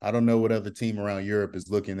 I don't know what other team around Europe is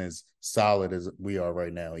looking as solid as we are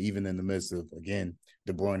right now, even in the midst of, again,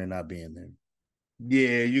 De Bruyne not being there.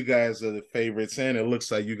 Yeah, you guys are the favorites, and it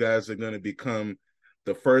looks like you guys are going to become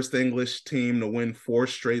the first English team to win 4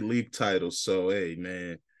 straight league titles. So, hey,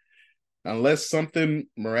 man, unless something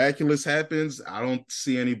miraculous happens, I don't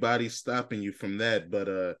see anybody stopping you from that.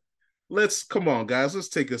 But come on, guys, let's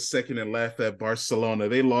take a second and laugh at Barcelona.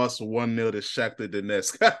 They lost 1-0 to Shakhtar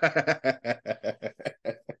Donetsk.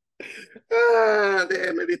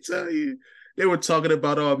 Man, let me tell you. They were talking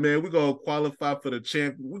about, oh man, we're gonna qualify for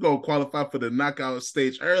the we're gonna qualify for the knockout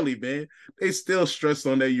stage early, man. They still stressed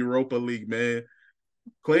on that Europa League, man.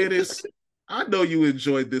 Cletus, I know you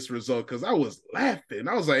enjoyed this result because I was laughing.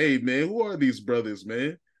 I was like, hey man, who are these brothers,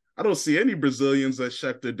 man? I don't see any Brazilians at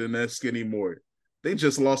Shakhtar Donetsk anymore. They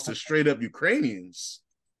just lost to straight up Ukrainians.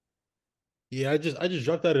 Yeah, I just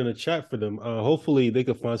dropped that in the chat for them. Hopefully they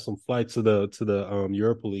could find some flights to the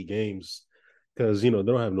Europa League games, because they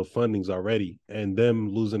don't have no fundings already, and them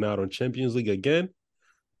losing out on Champions League again,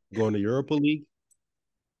 going to Europa League,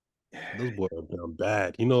 those boys are down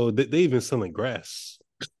bad. They even selling grass.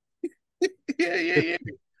 Yeah.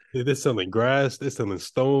 They're selling grass, they're selling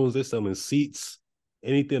stones, they're selling seats,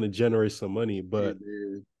 anything to generate some money. But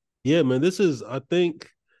yeah, man, this is, I think,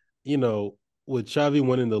 with Xavi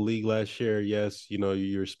winning the league last year, yes,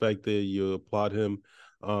 you respect it, you applaud him.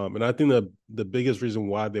 And I think the biggest reason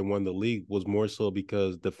why they won the league was more so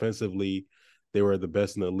because defensively they were the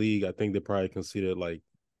best in the league. I think they probably conceded like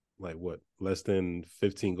what, less than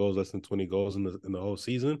 15 goals, less than 20 goals in the whole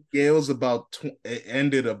season. Yeah, it was about it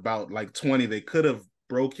ended about like 20. They could have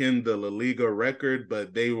broken the La Liga record,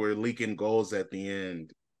 but they were leaking goals at the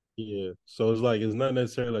end. Yeah, so it's not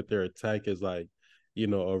necessarily like their attack is like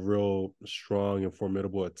a real strong and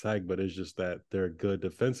formidable attack, but it's just that they're good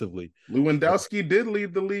defensively. Lewandowski did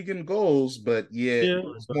lead the league in goals, but it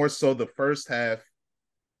was more so the first half.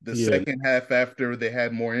 The second half, after they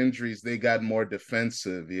had more injuries, they got more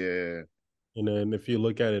defensive. Yeah. And then if you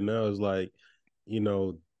look at it now, it's like,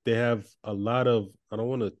 they have a lot of, I don't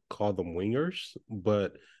want to call them wingers,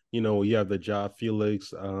 but, you have the Ja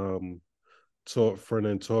Felix,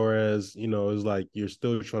 Fernando Torres, it's like you're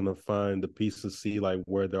still trying to find the piece to see like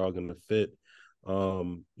where they're all going to fit.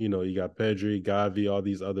 You got Pedri, Gavi, all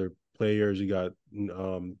these other players. You got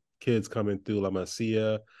kids coming through, La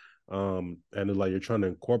Masia. And it's like you're trying to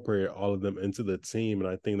incorporate all of them into the team. And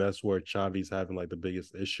I think that's where Xavi's having like the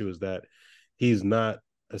biggest issue, is that he's not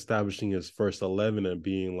establishing his first 11 and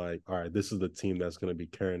being like, all right, this is the team that's going to be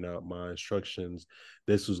carrying out my instructions.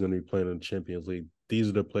 This was going to be playing in the Champions League. These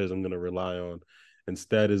are the players I'm going to rely on.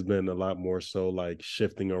 Instead, it's been a lot more so like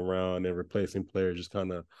shifting around and replacing players, just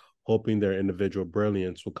kind of hoping their individual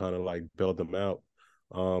brilliance will kind of like bail them out.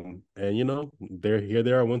 And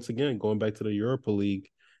they are once again going back to the Europa League.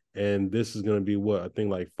 And this is going to be what I think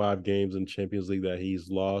like 5 games in Champions League that he's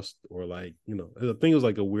lost, or like, I think it was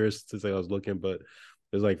like a weird statistic I was looking, but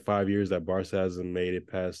there's like 5 years that Barca hasn't made it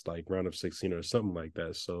past like round of 16 or something like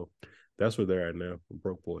that. So that's where they're at now,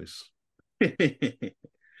 broke boys.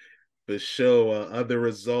 For sure. Other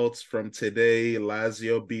results from today: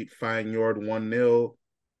 Lazio beat Feyenoord 1-0.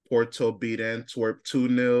 Porto beat Antwerp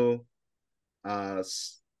 2-0.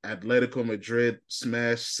 Atletico Madrid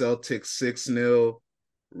smashed Celtic 6-0.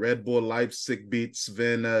 Red Bull Leipzig beat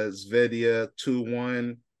Zvezda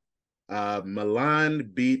 2-1. Milan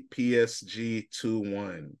beat PSG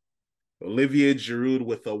 2-1. Olivier Giroud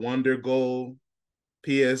with a wonder goal.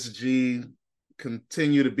 PSG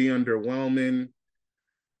continue to be underwhelming.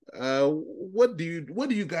 What do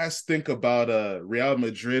you guys think about Real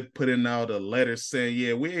Madrid putting out a letter saying,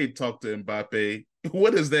 yeah, we ain't talked to Mbappe?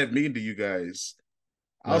 What does that mean to you guys?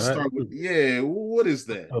 I'll start with, what is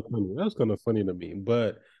that? That's kind of funny to me,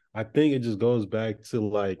 but I think it just goes back to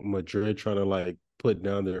like Madrid trying to like put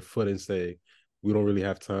down their foot and say, we don't really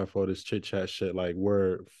have time for all this chit chat shit. Like,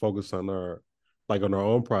 we're focused on our like on our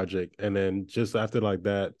own project. And then just after like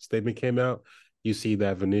that statement came out, you see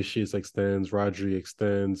that Vinicius extends, Rodri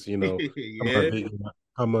extends, Yeah.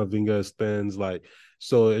 Camavinga extends, like,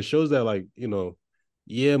 so it shows that, like,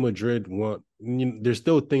 yeah, Madrid they're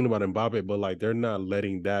still thinking about Mbappe, but like they're not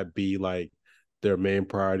letting that be like their main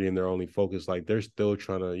priority and their only focus. Like they're still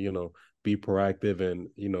trying to, be proactive and,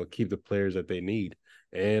 keep the players that they need.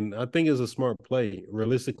 And I think it's a smart play.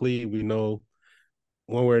 Realistically, we know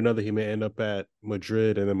one way or another he may end up at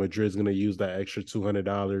Madrid, and then Madrid's going to use that extra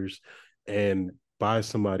 $200 and buy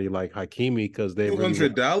somebody like Hakimi because they really want.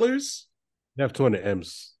 $200? They have 200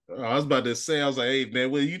 M's. I was about to say, I was like, hey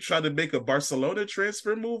man, will you try to make a Barcelona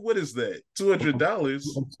transfer move? What is that? $200?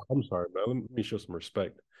 I'm sorry, man. Let me show some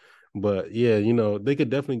respect. But yeah, they could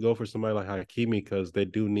definitely go for somebody like Hakimi because they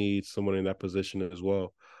do need someone in that position as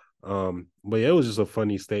well. But yeah, it was just a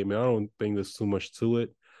funny statement. I don't think there's too much to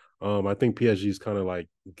it. I think PSG is kind of like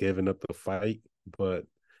giving up the fight, but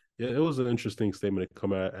yeah, it was an interesting statement to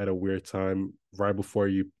come out at a weird time right before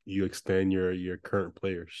you extend your current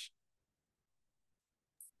players.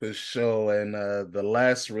 The show. And the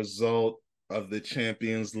last result of the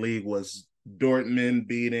Champions League was Dortmund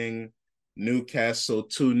beating Newcastle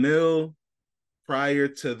 2-0. Prior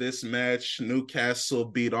to this match, Newcastle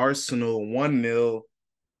beat Arsenal 1-0.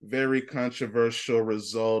 Very controversial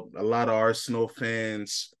result. A lot of Arsenal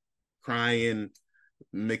fans crying.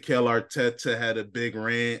 Mikel Arteta had a big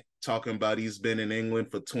rant talking about he's been in England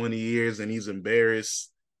for 20 years and he's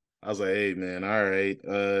embarrassed. I was like, hey, man, all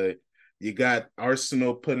right. You got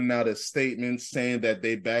Arsenal putting out a statement saying that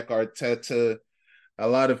they back Arteta. A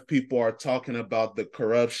lot of people are talking about the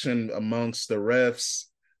corruption amongst the refs.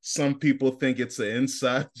 Some people think it's an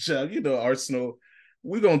inside job. Arsenal,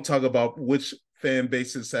 we're going to talk about which fan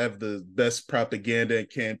bases have the best propaganda and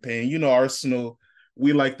campaign. Arsenal,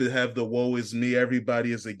 we like to have the woe is me.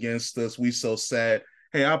 Everybody is against us. We so sad.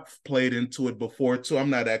 Hey, I've played into it before too.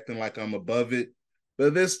 I'm not acting like I'm above it.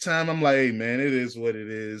 But this time I'm like, hey, man, it is what it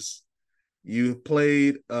is. You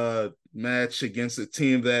played a match against a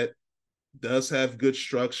team that does have good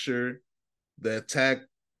structure. The attack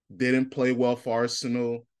didn't play well for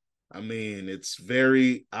Arsenal. I mean, it's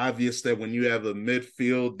very obvious that when you have a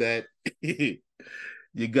midfield that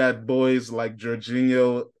you got boys like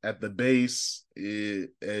Jorginho at the base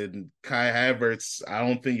and Kai Havertz, I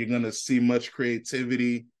don't think you're going to see much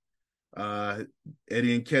creativity. Eddie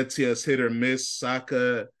Nketiah's hit or miss.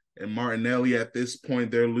 Saka and Martinelli at this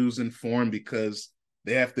point, they're losing form because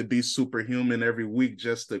they have to be superhuman every week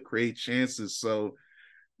just to create chances. So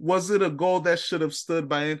was it a goal that should have stood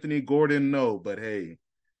by Anthony Gordon? No, but hey,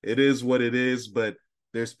 it is what it is. But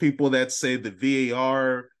there's people that say the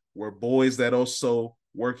VAR were boys that also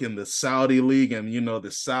work in the Saudi league. And,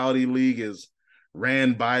 the Saudi league is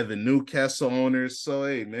ran by the Newcastle owners. So,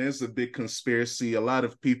 hey, man, it's a big conspiracy. A lot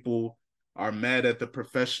of people are mad at the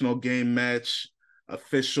professional game match.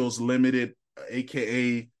 Officials limited,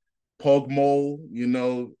 a.k.a.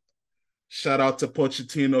 Pogmol, shout out to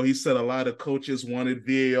Pochettino. He said a lot of coaches wanted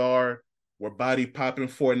VAR, were body popping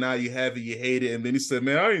for it. Now you have it, you hate it. And then he said,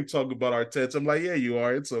 man, I ain't talking about Arteta. I'm like, yeah, you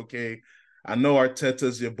are. It's okay. I know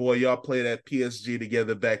Arteta's your boy. Y'all played at PSG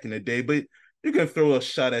together back in the day, but you can throw a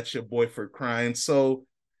shot at your boy for crying. So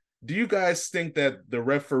do you guys think that the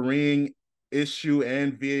refereeing issue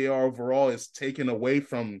and VAR overall is taken away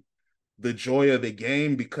from the joy of the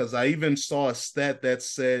game? Because I even saw a stat that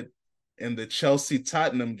said in the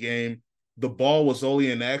Chelsea-Tottenham game, the ball was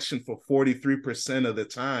only in action for 43% of the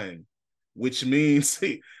time, which means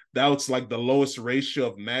that was like the lowest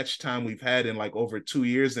ratio of match time we've had in like over 2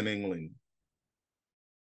 years in England.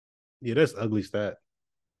 Yeah, that's ugly stat.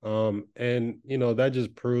 And that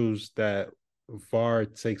just proves that VAR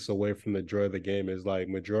takes away from the joy of the game. Is like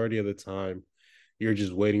majority of the time you're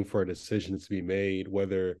just waiting for a decision to be made,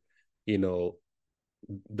 whether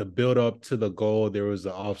the build up to the goal, there was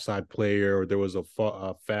an offside player or there was a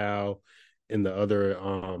foul in the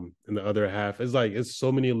other half. It's like it's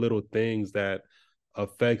so many little things that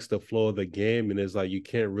affects the flow of the game, and it's like you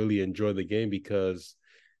can't really enjoy the game because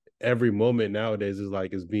every moment nowadays is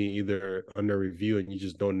like it's being either under review and you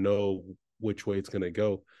just don't know which way it's gonna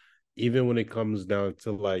go. Even when it comes down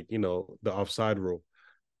to like the offside rule,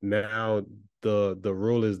 now the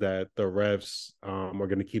rule is that the refs are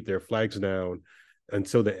going to keep their flags down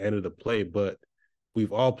until the end of the play. But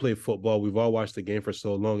we've all played football, we've all watched the game for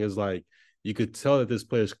so long. It's like you could tell that this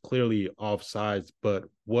player is clearly offsides, but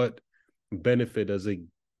what benefit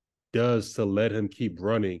does to let him keep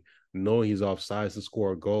running knowing he's offsides to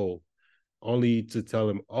score a goal, only to tell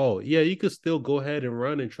him, oh yeah, you could still go ahead and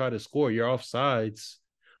run and try to score, you're offsides.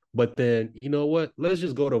 But then, you know what? Let's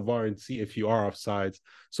just go to VAR and see if you are offsides.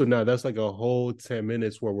 So now that's like a whole 10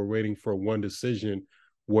 minutes where we're waiting for one decision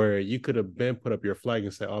where you could have been put up your flag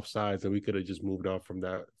and said offsides, and we could have just moved on from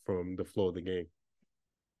the flow of the game.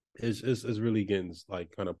 It's really getting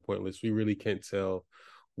like kind of pointless. We really can't tell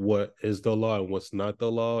what is the law and what's not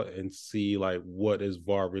the law and see like what is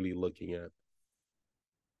VAR really looking at.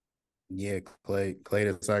 Yeah,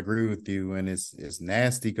 Claytus, I agree with you, and it's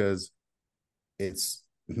nasty because it's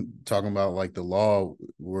talking about like the law.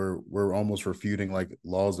 We're almost refuting like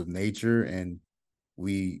laws of nature, and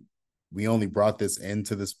we only brought this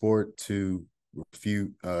into the sport to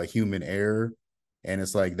refute human error, and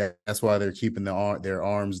it's like that's why they're keeping their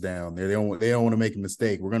arms down. They don't want to make a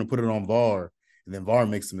mistake. We're going to put it on VAR, and then VAR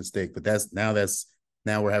makes a mistake, but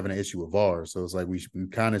now we're having an issue with VAR. So it's like we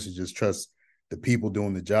kind of should just trust the people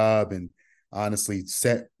doing the job and honestly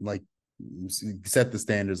set the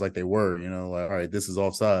standards like they were, like, all right, this is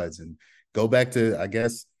offsides, and go back to, I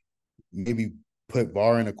guess, maybe put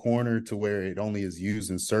VAR in a corner to where it only is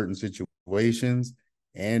used in certain situations,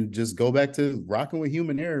 and just go back to rocking with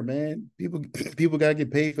human error, man. People got to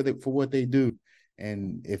get paid for what they do.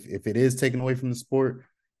 And if it is taken away from the sport,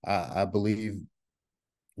 I believe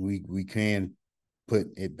we can put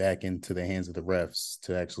it back into the hands of the refs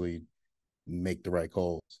to actually make the right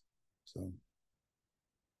calls. So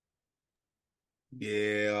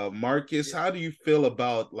yeah, Marcus, how do you feel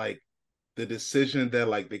about like the decision that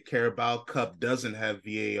like the Carabao Cup doesn't have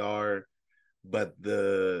VAR, but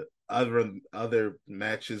the other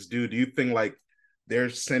matches do? Do you think like they're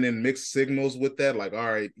sending mixed signals with that? Like,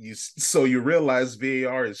 all right, you realize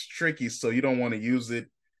VAR is tricky, so you don't want to use it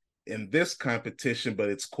in this competition, but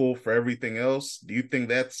it's cool for everything else. Do you think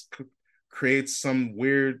that's creates some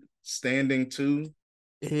weird standing too?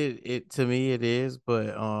 It to me it is,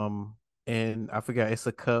 but and I forgot it's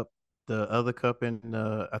a cup. The other cup in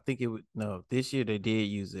I think it would no this year they did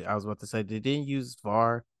use it. I was about to say they didn't use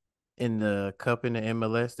VAR in the cup in the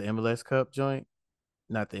MLS Cup joint.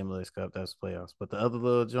 Not the MLS Cup, that's playoffs, but the other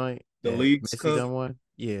little joint The that Leagues Messi Cup? done won.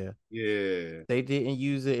 Yeah. Yeah. They didn't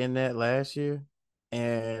use it in that last year.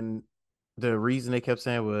 And the reason they kept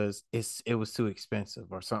saying was it was too expensive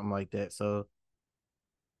or something like that. So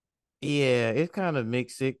yeah, it's kind of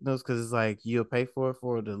mixed signals because it's like you'll pay for it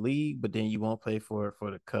for the league, but then you won't pay for it for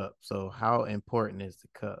the cup. So how important is the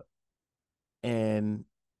cup? And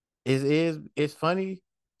it's funny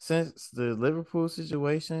since the Liverpool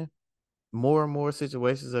situation, more and more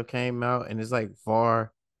situations have came out, and it's like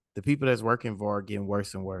VAR, the people that's working VAR are getting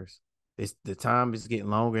worse and worse. It's the time is getting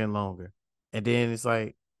longer and longer, and then it's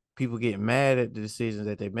like people get mad at the decisions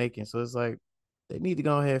that they're making. So it's like they need to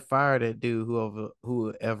go ahead and fire that dude,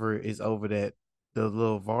 whoever is over the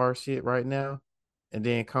little VAR shit right now, and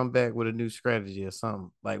then come back with a new strategy or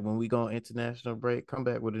something. Like when we go on international break, come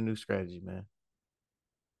back with a new strategy, man.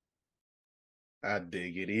 I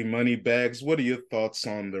dig it. Money bags, what are your thoughts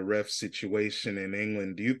on the ref situation in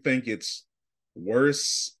England? Do you think it's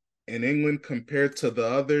worse in England compared to the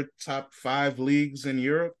other top 5 leagues in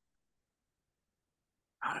Europe?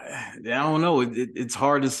 I don't know. It's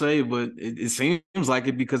hard to say, but it seems like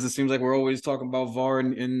it because it seems like we're always talking about VAR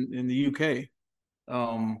in the UK.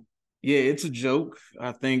 Yeah, it's a joke.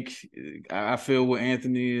 I think I feel what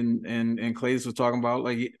Anthony and Clayton was talking about.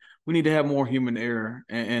 Like we need to have more human error,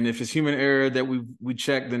 and if it's human error that we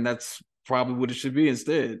check, then that's probably what it should be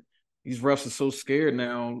instead. These refs are so scared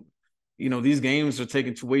now. These games are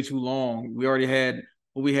taking way too long. We already had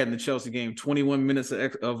what we had in the Chelsea game, 21 minutes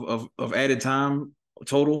of added time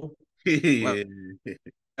total, Yeah.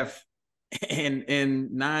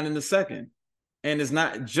 and 9 in the second. And it's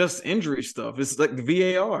not just injury stuff. It's like the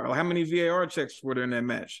VAR. How many VAR checks were there in that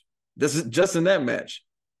match? This is just in that match.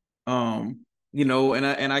 And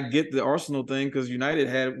I get the Arsenal thing because United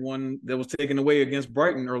had one that was taken away against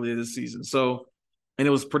Brighton earlier this season. So, and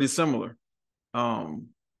it was pretty similar.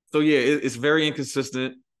 So yeah, it's very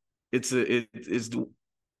inconsistent. It's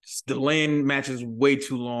delaying matches way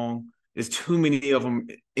too long. There's too many of them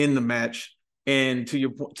in the match. And to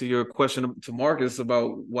your question to Marcus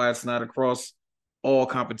about why it's not across all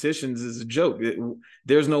competitions is a joke.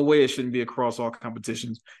 There's no way it shouldn't be across all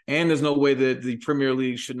competitions, and there's no way that the Premier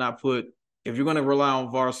League should not put. If you're going to rely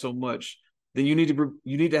on VAR so much, then you need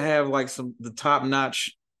to have like the top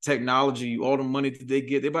notch technology. All the money that they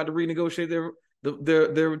get, they're about to renegotiate their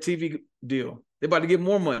TV deal. They're about to get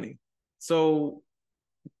more money, so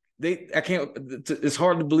it's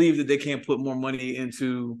hard to believe that they can't put more money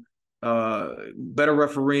into better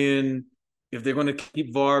refereeing. If they're going to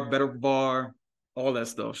keep VAR, better VAR, all that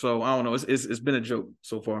stuff. So I don't know. It's been a joke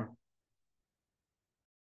so far.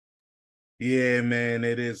 Yeah, man,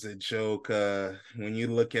 it is a joke. When you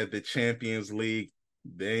look at the Champions League,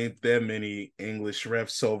 there ain't that many English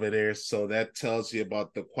refs over there, so that tells you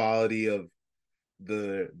about the quality of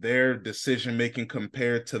their decision making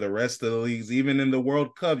compared to the rest of the leagues. Even in the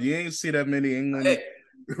World Cup, you ain't see that many England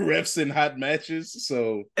refs in hot matches.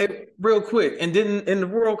 So, real quick, and didn't in the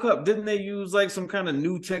World Cup, didn't they use like some kind of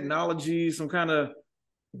new technology, some kind of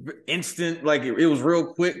instant, like it was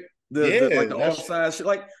real quick. The like the offside shit.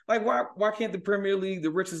 Like why can't the Premier League, the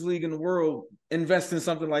richest league in the world, invest in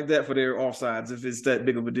something like that for their offsides if it's that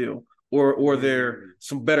big of a deal? Or there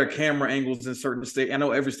some better camera angles in certain states. I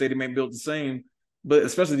know every stadium ain't built the same, but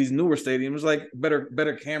especially these newer stadiums, like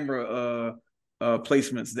better camera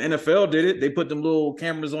placements. The NFL did it. They put them little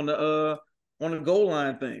cameras on the goal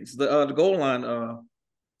line things, the goal line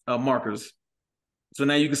markers. So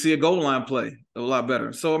now you can see a goal line play a lot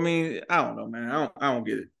better. So I mean, I don't know, man. I don't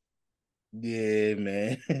get it. Yeah,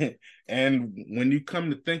 man. And when you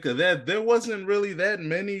come to think of that, there wasn't really that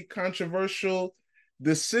many controversial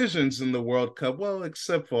decisions in the World Cup. Well,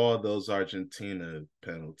 except for all those Argentina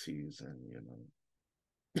penalties and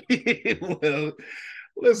well,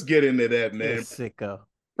 let's get into that, man. Sicko.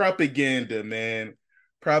 Propaganda, man.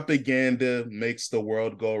 Propaganda makes the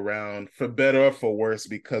world go round, for better or for worse,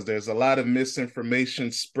 because there's a lot of misinformation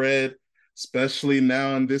spread, especially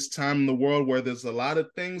now in this time in the world where there's a lot of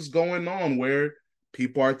things going on where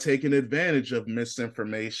people are taking advantage of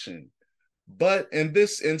misinformation. But in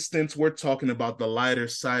this instance, we're talking about the lighter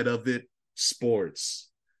side of it, sports.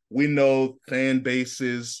 We know fan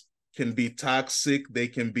bases can be toxic. They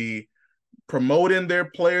can be promoting their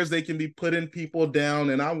players. They can be putting people down.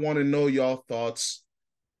 And I want to know y'all thoughts.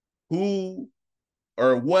 Who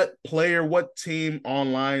or what player, what team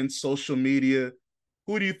online, social media,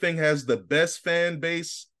 who do you think has the best fan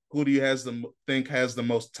base? Who do you think has the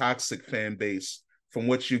most toxic fan base from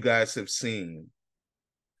what you guys have seen?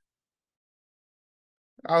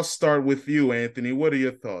 I'll start with you, Anthony. What are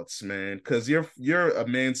your thoughts, man? Because you're a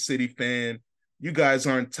Man City fan. You guys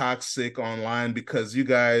aren't toxic online because you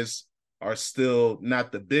guys are still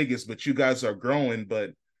not the biggest, but you guys are growing.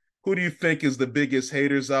 But who do you think is the biggest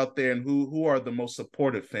haters out there, and who are the most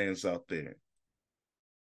supportive fans out there?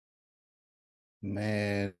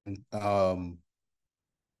 Man, I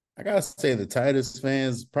gotta say the tightest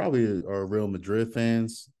fans probably are Real Madrid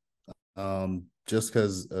fans. Just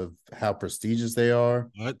because of how prestigious they are.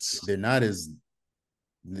 What? They're not as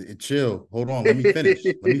chill. Hold on, let me finish.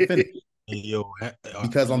 Yo,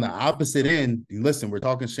 because on the opposite end, listen, we're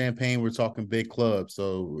talking champagne, we're talking big clubs.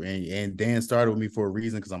 So and Dan started with me for a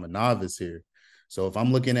reason because I'm a novice here. So if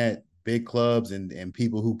I'm looking at big clubs and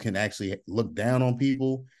people who can actually look down on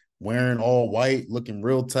people wearing all white, looking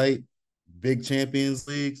real tight, big Champions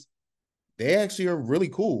Leagues, they actually are really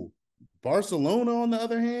cool. Barcelona, on the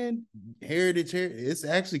other hand, heritage, it's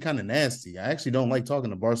actually kind of nasty. I actually don't like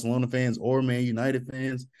talking to Barcelona fans or Man United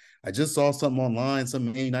fans. I just saw something online. Some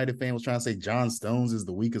Man United fan was trying to say John Stones is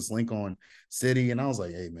the weakest link on City. And I was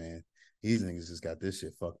like, hey, man, these niggas just got this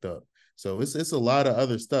shit fucked up. So it's a lot of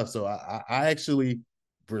other stuff. So I actually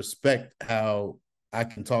respect how I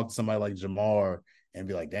can talk to somebody like Jamar and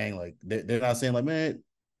be like, dang, like they're not saying like, man,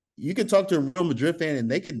 you can talk to a Real Madrid fan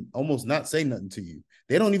and they can almost not say nothing to you.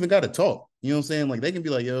 They don't even got to talk. You know what I'm saying? Like they can be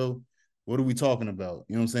like, yo, what are we talking about?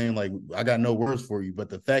 You know what I'm saying? Like, I got no words for you. But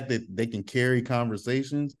the fact that they can carry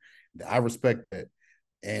conversations, I respect that.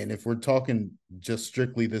 And if we're talking just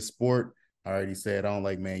strictly this sport, I already said I don't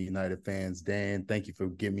like Man United fans. Dan, thank you for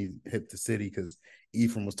getting me hip to City because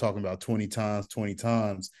Ephraim was talking about 20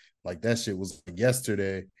 times. Like that shit was like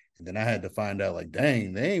yesterday. And then I had to find out, like,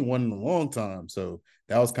 dang, they ain't won in a long time. So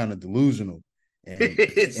that was kind of delusional. And,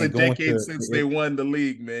 it's a decade since they won the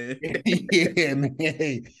league, man. Yeah,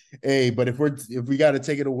 man. Hey, but if we got to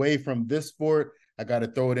take it away from this sport, I got to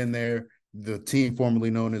throw it in there. The team formerly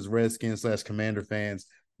known as Redskins / Commander fans,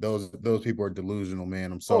 those people are delusional,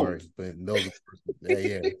 man. I'm sorry, but those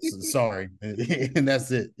sorry, and that's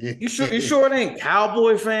it. Yeah. You sure it ain't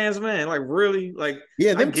Cowboy fans, man? Like really? Like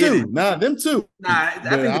yeah, them too. Them too. I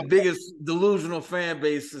think the biggest delusional fan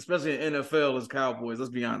base, especially in NFL, is Cowboys. Let's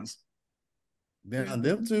be honest.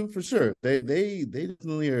 Them too, for sure. They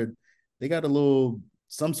definitely are. They got a little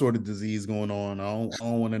some sort of disease going on. I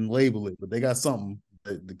don't want to label it, but they got something.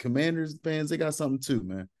 The Commanders fans, they got something too,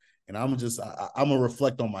 man. And I'm gonna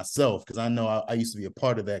reflect on myself because I know I used to be a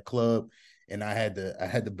part of that club, and I had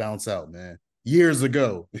to bounce out, man. Years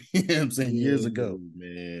ago, you know what I'm saying? Years ago,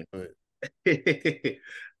 man. But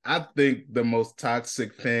I think the most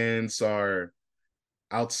toxic fans are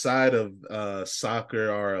outside of soccer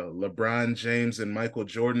are LeBron James and Michael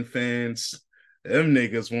Jordan fans. them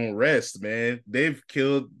niggas won't rest, man. They've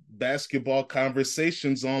killed basketball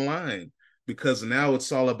conversations online because now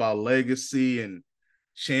it's all about legacy and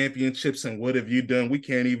championships and what have you done. We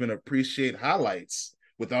can't even appreciate highlights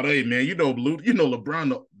without, hey man, you know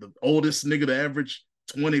LeBron, the oldest nigga to average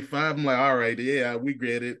 25. I'm like, all right, yeah, we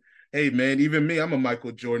get it. Hey man, even me, I'm a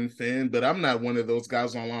Michael Jordan fan, but I'm not one of those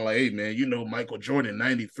guys online like, hey man, you know Michael Jordan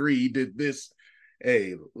 93, he did this.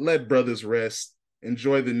 Hey, let brothers rest.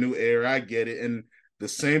 Enjoy the new era. I get it. And the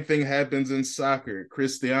same thing happens in soccer.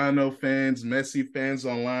 Cristiano fans, Messi fans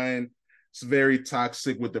online, it's very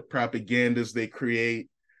toxic with the propagandas they create.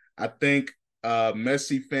 I think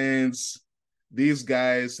Messi fans, these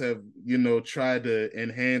guys have, tried to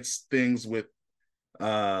enhance things with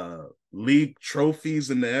league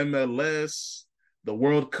trophies in the MLS. The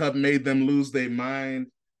World Cup made them lose their mind.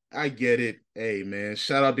 I get it. Hey, man,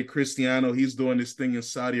 shout out to Cristiano. He's doing this thing in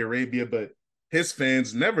Saudi Arabia, but his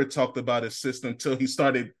fans never talked about his system until he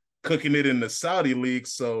started cooking it in the Saudi league.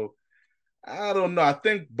 So I don't know. I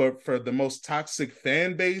think, but for the most toxic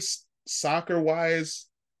fan base, soccer wise,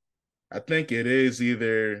 I think it is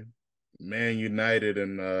either Man United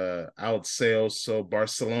and I would say also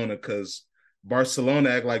Barcelona, because Barcelona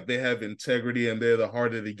act like they have integrity and they're the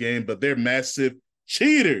heart of the game, but they're massive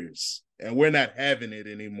cheaters, and we're not having it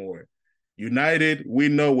anymore. United, we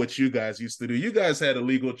know what you guys used to do. You guys had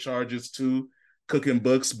illegal charges too, cooking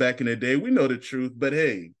books back in the day. We know the truth, but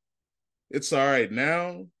hey, it's all right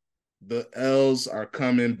now. The L's are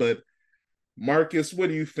coming, but Marcus, what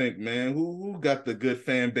do you think, man? Who got the good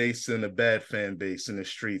fan base and the bad fan base in the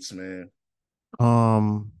streets, man?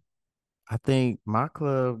 I think my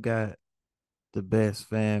club got the best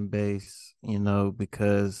fan base,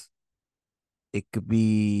 because it could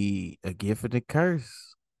be a gift and a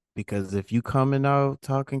curse. Because if you coming out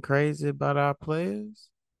talking crazy about our players,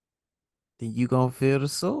 then you gonna feel the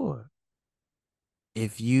sword.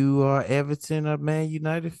 If you are Everton or Man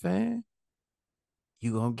United fan,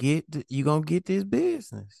 you gonna get this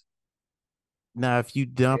business. Now, if you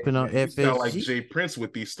Hey, dumping on man, you sound like FSG, Jay Prince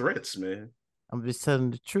with these threats, man. I'm just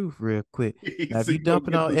telling the truth real quick. Now, He's if you gonna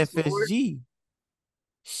dumping get on the sword. FSG,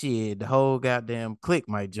 shit, the whole goddamn clique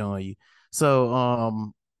might join you.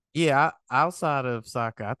 So, yeah, outside of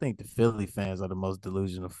soccer, I think the Philly fans are the most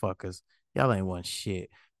delusional fuckers. Y'all ain't won shit.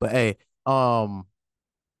 But hey, um,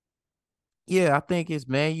 yeah, I think it's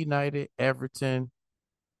Man United, Everton.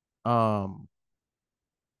 Um,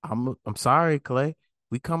 I'm sorry, Clay.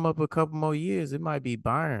 We come up a couple more years, it might be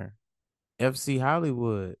Bayern, FC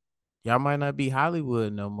Hollywood. Y'all might not be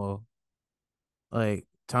Hollywood no more. Like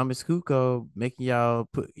Thomas Kuko making y'all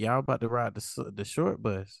about to ride the short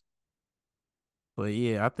bus. But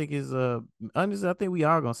yeah, I think it's honestly, I think we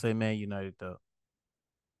are gonna say Man United though.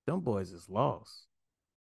 Them boys is lost.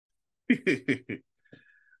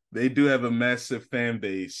 They do have a massive fan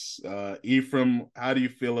base. Ephraim, how do you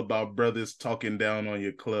feel about brothers talking down on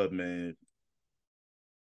your club, man?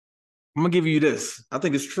 I'm gonna give you this. I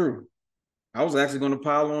think it's true. I was actually going to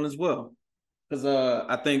pile on as well because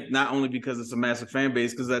I think not only because it's a massive fan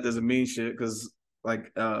base, because that doesn't mean shit. Because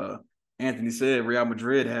like Anthony said, Real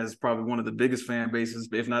Madrid has probably one of the biggest fan bases,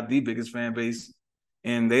 if not the biggest fan base,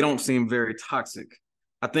 and they don't seem very toxic.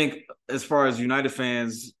 I think as far as United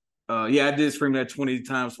fans, yeah, I did scream that 20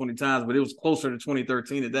 times, but it was closer to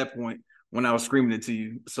 2013 at that point when I was screaming it to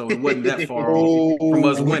you. So it wasn't that far off from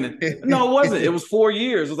us Oh, winning. No, it wasn't. It was 4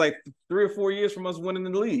 years. It was like 3 or 4 years from us winning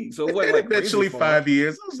the league. So it wasn't like crazy Eventually far. 5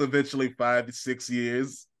 years. It was eventually 5 to 6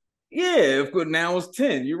 years. Yeah, of course. Now it's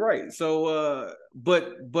 10. You're right. So,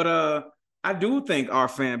 but I do think our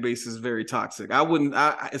fan base is very toxic. I wouldn't.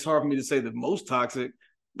 It's hard for me to say the most toxic,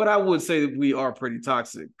 but I would say that we are pretty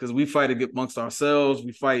toxic because we fight amongst ourselves.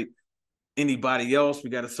 We fight anybody else. We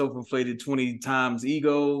got a self-inflated 20 times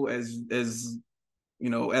ego, as as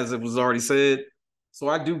it was already said. So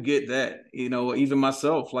I do get that. Even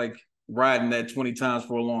myself, like riding that 20 times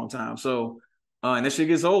for a long time. So, and that shit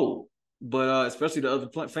gets old. But especially the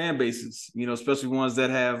other fan bases, especially ones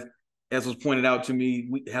that have, as was pointed out to me,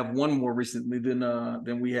 we have won more recently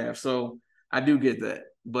than we have. So I do get that.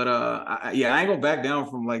 But yeah, I ain't gonna back down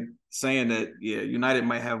from like saying that. Yeah, United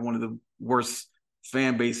might have one of the worst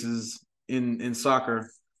fan bases in soccer.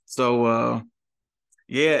 So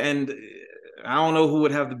yeah, and I don't know who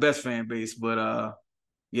would have the best fan base, but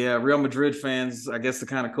yeah, Real Madrid fans, I guess to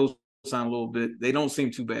kind of co-sign a little bit, they don't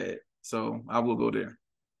seem too bad. So I will go there.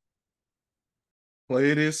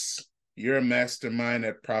 Cletus, you're a mastermind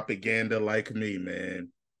at propaganda like me, man.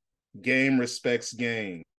 Game respects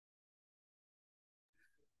game.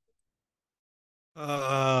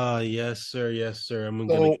 Yes, sir. Yes, sir. I'm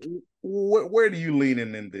gonna. So where do you lean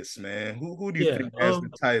in this, man? Who do you Yeah. think has the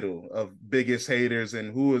title of biggest haters,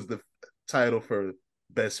 and who is the title for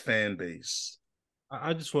best fan base?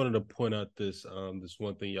 I just wanted to point out this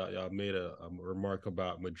one thing y'all made a remark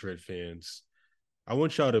about Madrid fans. I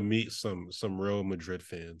want y'all to meet some real Madrid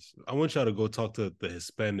fans. I want y'all to go talk to the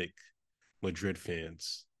Hispanic Madrid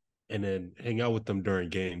fans, and then hang out with them during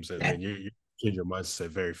games, and then you change your mindset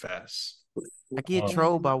very fast. I get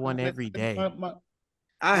trolled by one every day.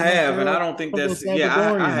 I have, and I don't think that's I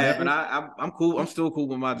have, man. and I'm cool. I'm still cool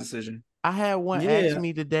with my decision. I had one ask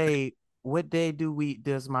me today, what day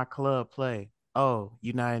does my club play? Oh,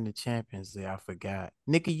 you're not in the Champions League. I forgot.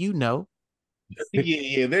 Nigga, you know.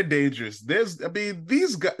 Yeah, they're dangerous. These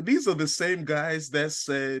guys, these are the same guys that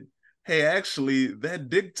said, "Hey, actually, that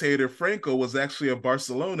dictator Franco was actually a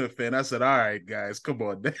Barcelona fan." I said, "All right, guys, come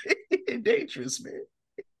on, dangerous, man."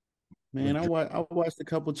 Man, I watched a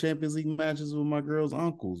couple Champions League matches with my girl's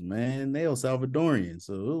uncles. Man, they are Salvadorian,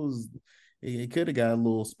 so it could have got a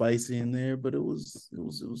little spicy in there, but it was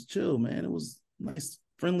chill, man. It was nice,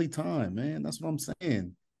 friendly time, man. That's what I'm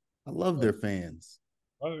saying. I love their fans.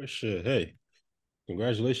 Oh shit! Hey,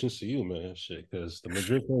 congratulations to you, man. Shit, because the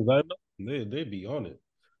Madrid fans I know they be on it,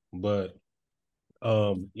 but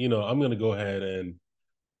I'm gonna go ahead and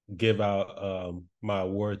give out my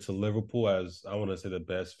award to Liverpool as I want to say the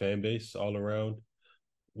best fan base all around.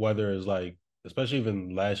 Whether it's like, especially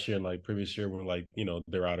even last year and like previous year when like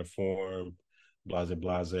they're out of form, blase.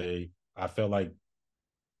 I felt like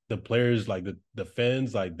the players, like the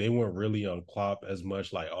fans, like they weren't really on Klopp as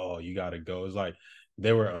much. Like, oh, you got to go. It's like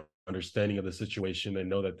they were understanding of the situation. They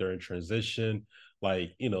know that they're in transition.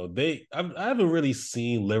 Like I haven't really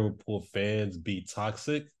seen Liverpool fans be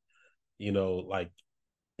toxic. Like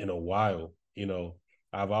in a while.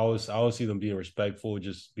 I always see them being respectful,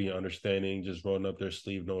 just being understanding, just rolling up their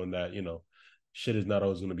sleeve, knowing that shit is not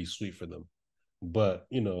always going to be sweet for them. But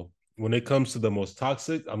when it comes to the most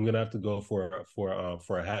toxic, I'm gonna have to go for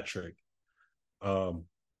a hat trick. The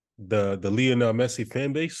Lionel Messi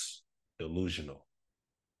fan base, delusional.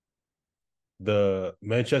 The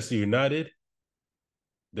Manchester United,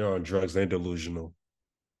 they're on drugs, they're delusional.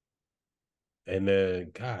 And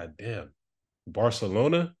then, god damn,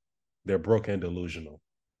 Barcelona, they're broke and delusional.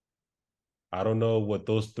 I don't know what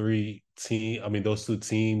those those two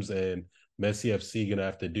teams and Messi FC gonna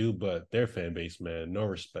have to do, but their fan base, man, no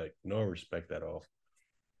respect at all.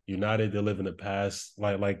 United, they live in the past.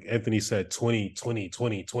 Like Anthony said, 20, 20,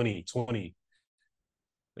 20, 20, 20.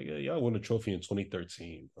 Like, y'all won a trophy in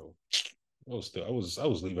 2013, bro. I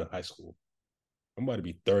was leaving high school. I'm about to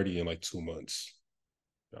be 30 in like 2 months.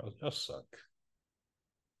 Y'all suck.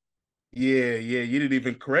 Yeah, you didn't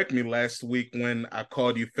even correct me last week when I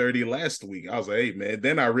called you 30 last week. I was like, hey, man.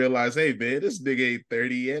 Then I realized, hey, man, this nigga ain't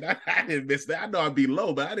 30 yet. I didn't miss that. I know I'd be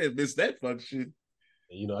low, but I didn't miss that function.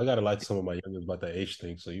 I got to lie to some of my youngins about that age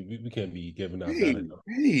thing, so we can't be giving out Hey, that.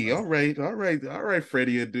 hey, all right,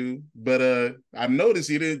 Freddie Adu. But I noticed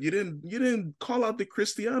you didn't call out the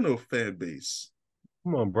Cristiano fan base.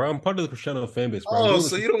 Come on, bro. I'm part of the Cristiano fan base, bro. Oh,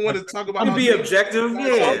 so you don't want to talk about You how be objective,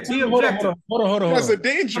 yeah. Be objective. Hold on. you guys are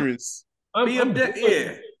dangerous.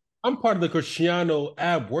 Yeah. I'm part of the Cristiano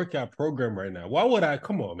ab workout program right now. Why would I?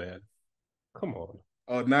 Come on, man. Come on.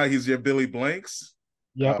 Oh, now he's your Billy Blanks.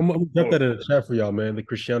 Yeah, I'm gonna put that in the chat for y'all, man. The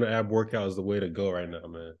Cristiano ab workout is the way to go right now,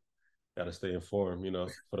 man. Gotta stay informed,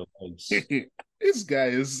 for the legs. This guy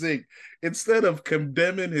is sick. Instead of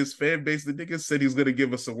condemning his fan base, the nigga said he's gonna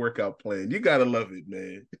give us a workout plan. You gotta love it,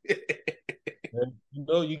 man.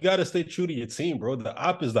 You gotta stay true to your team, bro. The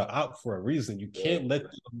op is the op for a reason. You can't let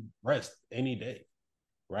them rest any day.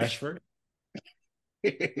 Rashford.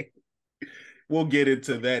 We'll get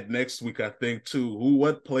into that next week, I think, too.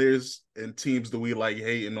 What players and teams do we like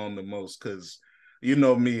hating on the most? Because you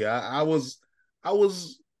know me, I was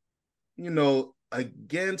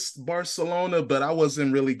against Barcelona, but I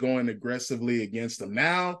wasn't really going aggressively against them.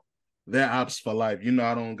 Now they're ops for life. I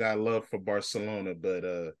don't got love for Barcelona, but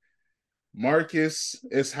Marcus,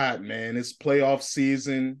 it's hot, man. It's playoff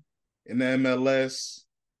season in the MLS.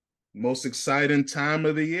 Most exciting time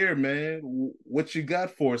of the year, man. What you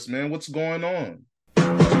got for us, man? What's going on?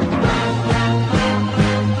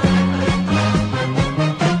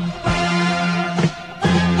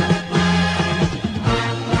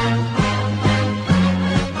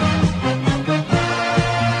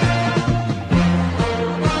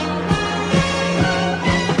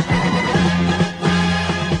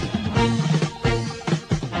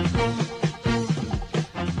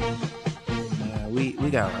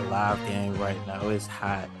 We got a live game right now. It's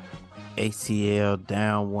hot. ACL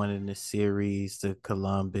down one in the series to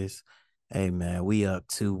Columbus. Hey man, we up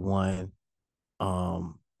 2-1.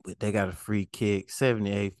 They got a free kick,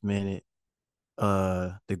 78th minute.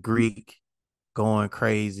 The Greek going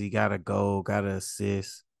crazy, got a goal, got an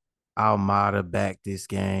assist. Almada back this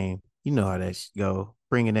game. You know how that go,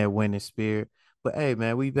 bringing that winning spirit. But hey,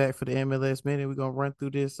 man, we back for the MLS minute. We're gonna run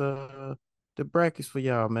through this the brackets for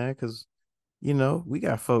y'all, man, because we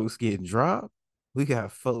got folks getting dropped. We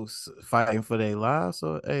got folks fighting for their lives.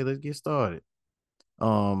 So hey, let's get started.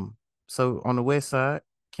 Um, so on the west side,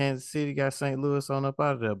 Kansas City got St. Louis on up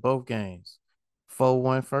out of there, both games.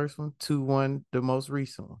 4-1 first one, 2-1 the most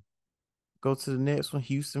recent one. Go to the next one,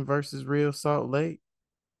 Houston versus Real Salt Lake.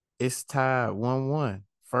 It's tied 1-1.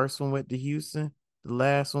 First one went to Houston. The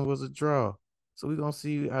last one was a draw. So we're gonna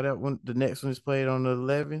see how that one, the next one is played on the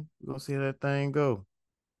 11. We're gonna see how that thing go.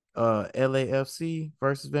 LAFC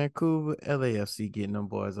versus Vancouver. LAFC getting them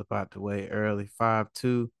boys up out the way early,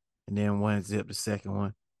 5-2, and then 1-0 the second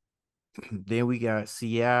one. Then we got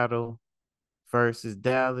Seattle versus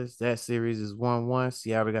Dallas. That series is 1-1.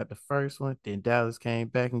 Seattle got the first one. Then Dallas came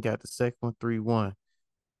back and got the second one, 3-1.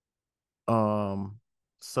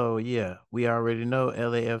 So yeah, we already know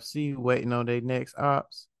LAFC waiting on their next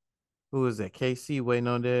ops. Who is that? KC waiting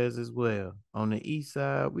on theirs as well. On the east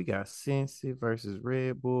side, we got Cincy versus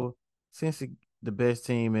Red Bull. Cincy, the best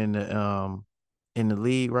team in the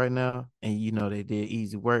league right now, and they did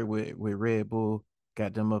easy work with Red Bull,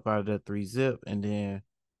 got them up out of the 3-0, and then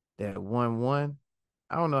that 1-1.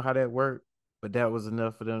 I don't know how that worked, but that was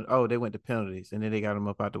enough for them. Oh, they went to penalties, and then they got them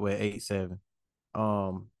up out the way 8-7.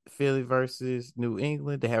 Philly versus New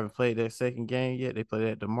England. They haven't played that second game yet. They play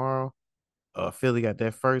that tomorrow. Philly got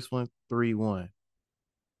that first one, 3-1.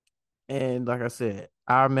 And like I said,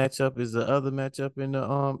 our matchup is the other matchup in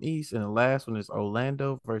the East, and the last one is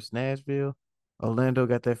Orlando versus Nashville. Orlando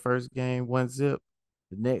got that first game, 1-0.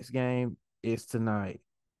 The next game is tonight.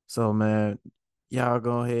 So man, y'all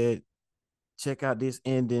go ahead, check out this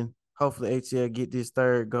ending. Hopefully ATL get this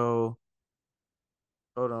third goal.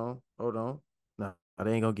 Hold on. No,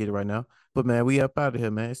 they ain't gonna get it right now. But man, we up out of here,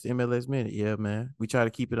 man. It's the MLS minute. Yeah, man. We try to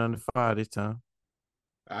keep it under fire this time.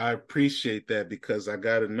 I appreciate that because I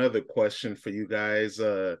got another question for you guys.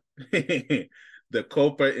 The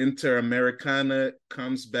Copa Interamericana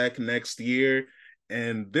comes back next year.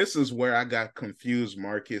 And this is where I got confused,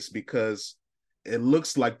 Marcus, because it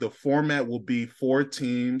looks like the format will be 4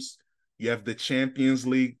 teams. You have the Champions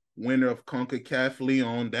League winner of CONCACAF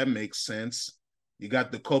Leon. That makes sense. You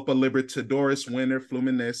got the Copa Libertadores winner,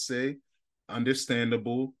 Fluminense.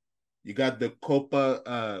 Understandable. You got the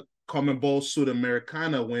Copa Commonwealth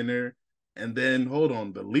Sudamericana winner, and then hold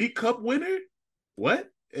on, the League Cup winner? What?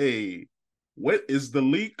 Hey, what is the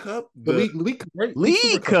League Cup? The League Cup, right?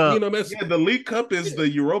 League Cup. Yeah, the League Cup is the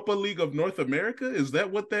Europa League of North America. Is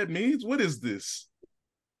that what that means? What is this?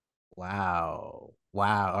 Wow. All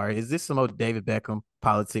right, is this some old David Beckham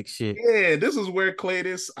politics shit? Yeah, this is where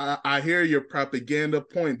Cletus, I hear your propaganda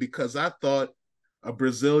point because I thought a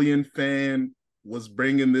Brazilian fan was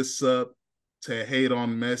bringing this up to hate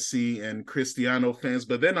on Messi and Cristiano fans.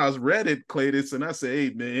 But then I was read it, Cletus, and I said,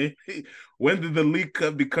 hey, man, when did the League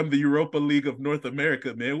Cup become the Europa League of North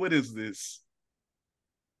America, man? What is this?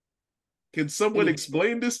 Can someone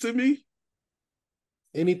explain this to me?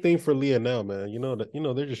 Anything for Lionel, man.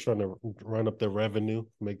 They're just trying to run up the revenue,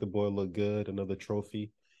 make the boy look good, another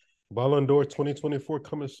trophy. Ballon d'Or 2024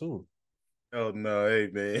 coming soon. Oh, no, hey,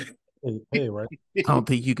 man. Hey, right? I don't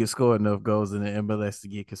think you can score enough goals in the MLS to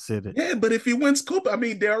get considered. Yeah, but if he wins Copa, I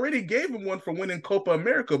mean, they already gave him one for winning Copa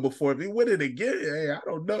America before. If he win it again, hey, I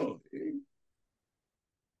don't know.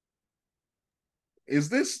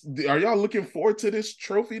 Are y'all looking forward to this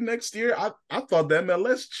trophy next year? I thought the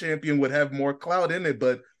MLS champion would have more clout in it,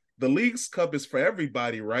 but the League's Cup is for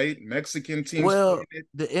everybody, right? Mexican teams. Well,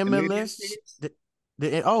 the MLS,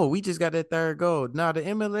 we just got that third goal. Now the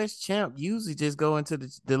MLS champ usually just go into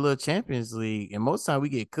the little Champions League, and most time we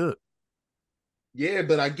get cooked. Yeah,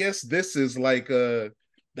 but I guess this is like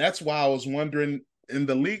that's why I was wondering, in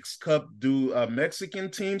the League's Cup, do Mexican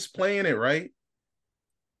teams play in it, right?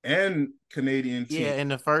 And Canadian teams. Yeah, in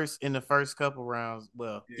the first couple rounds.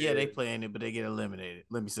 Well, yeah, they play in it, but they get eliminated.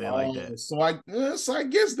 Let me say it like that. So I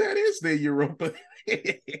guess that is the Europa.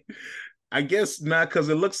 I guess not, because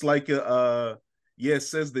it looks like it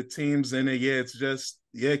says the teams in it. Yeah, it's just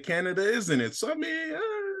Canada is in it. So I mean,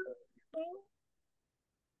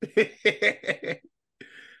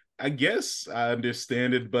 I guess I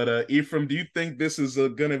understand it. But Ephraim, do you think this is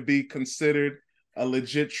gonna be considered a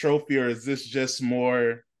legit trophy, or is this just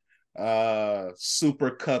more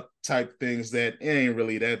Super Cup type things that ain't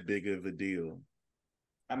really that big of a deal?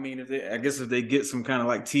 I mean, if they get some kind of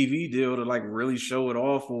like TV deal to like really show it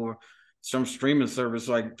off, or some streaming service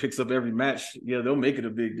like picks up every match, yeah, they'll make it a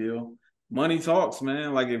big deal. Money talks,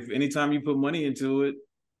 man. Like if anytime you put money into it,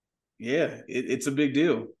 yeah, it's a big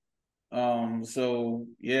deal. So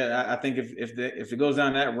yeah, I think if it goes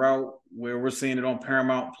down that route where we're seeing it on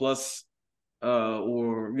Paramount Plus,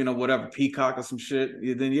 or whatever Peacock or some shit,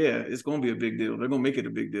 then yeah, it's gonna be a big deal. They're gonna make it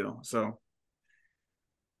a big deal. So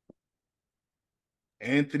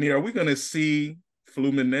Anthony, are we gonna see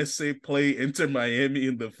Fluminense play Inter Miami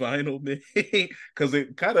in the final, man? Because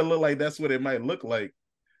it kind of look like that's what it might look like,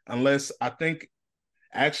 unless I think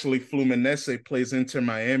actually Fluminense plays Inter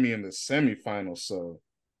Miami in the semifinal. So,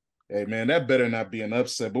 hey, man, that better not be an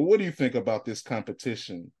upset. But what do you think about this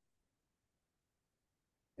competition?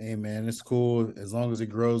 Hey man, it's cool as long as it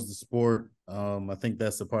grows the sport. I think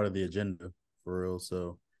that's a part of the agenda for real.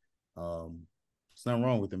 So, there's nothing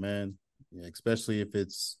wrong with it, man. Yeah, especially if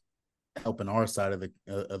it's helping our side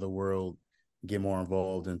of the world get more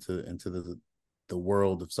involved into the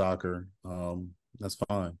world of soccer. That's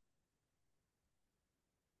fine.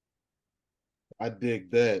 I dig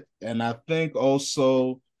that. And I think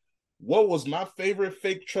also what was my favorite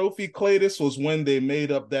fake trophy, Cletus, was when they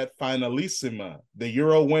made up that Finalissima, the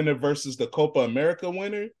Euro winner versus the Copa America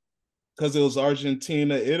winner, because it was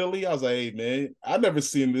Argentina, Italy. I was like, hey, man, I've never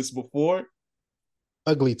seen this before.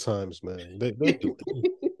 Ugly times, man. They do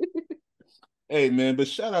it. Hey, man, but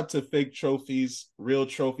shout out to fake trophies, real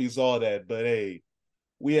trophies, all that. But hey,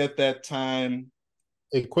 we at that time.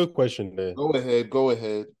 A quick question there. Go ahead, go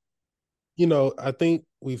ahead. I think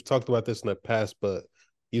we've talked about this in the past, but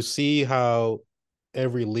you see how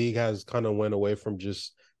every league has kind of went away from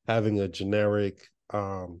just having a generic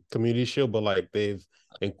community shield, but like they've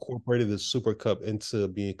incorporated the Super Cup into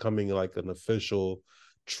becoming like an official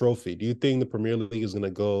trophy. Do you think the Premier League is going to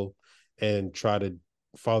go and try to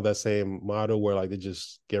follow that same model where like they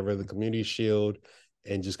just get rid of the community shield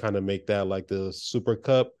and just kind of make that like the Super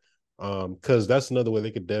Cup? Because that's another way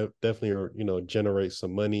they could definitely generate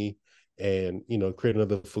some money and create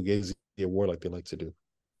another Fugazi award like they like to do.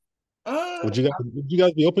 Would you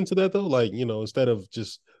guys be open to that though? Like, instead of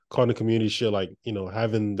just calling the community shit, like,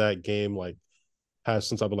 having that game like has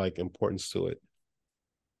some type of like importance to it.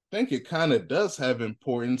 I think it kind of does have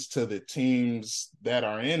importance to the teams that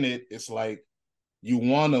are in it. It's like you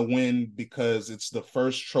want to win because it's the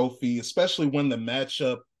first trophy, especially when the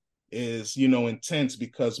matchup is, intense,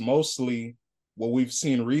 because mostly what we've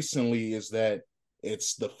seen recently is that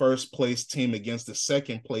it's the first place team against the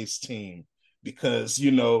second place team because,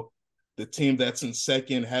 the team that's in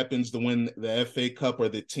second happens to win the FA Cup, or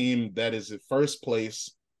the team that is at first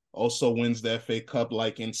place also wins the FA Cup,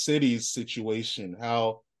 like in City's situation,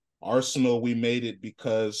 how Arsenal, we made it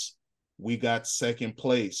because we got second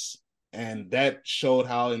place. And that showed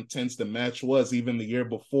how intense the match was even the year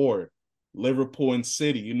before. Liverpool and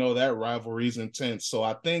City, that rivalry is intense. So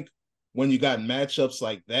I think when you got matchups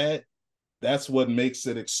like that, that's what makes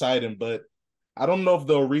it exciting. But I don't know if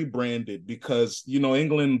they'll rebrand it because,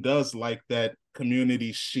 England does like that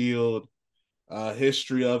community shield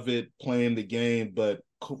history of it, playing the game, but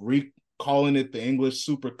calling it the English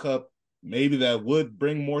Super Cup, maybe that would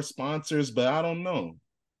bring more sponsors, but I don't know.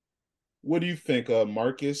 What do you think,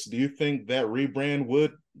 Marcus? Do you think that rebrand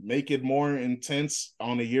would make it more intense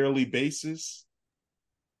on a yearly basis?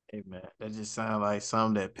 Hey man, that just sounds like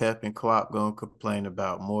something that Pep and Klopp gonna complain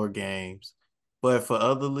about, more games. But for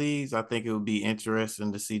other leagues, I think it would be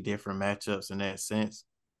interesting to see different matchups in that sense.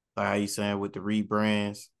 Like how you saying with the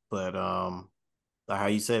rebrands. But like how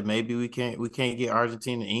you said, maybe we can't get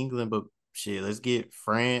Argentina and England, but shit, let's get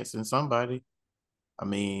France and somebody. I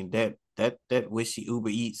mean, that wishy Uber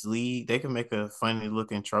Eats league, they can make a funny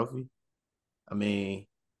looking trophy. I mean,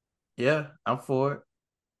 yeah, I'm for it.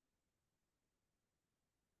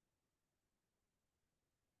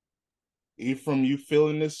 Ephraim, you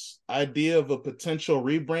feeling this idea of a potential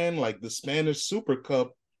rebrand like the Spanish Super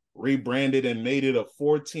Cup rebranded and made it a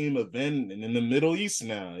 4-team event and in the Middle East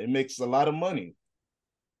now? It makes a lot of money.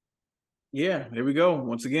 yeah, there we go.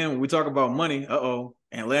 Once again, when we talk about money,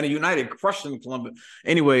 Atlanta United crushing Columbus.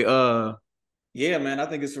 Anyway, yeah, man, I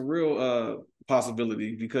think it's a real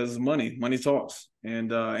possibility because money talks,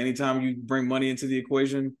 and anytime you bring money into the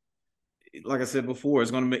equation, like I said before,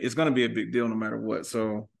 it's gonna be a big deal no matter what.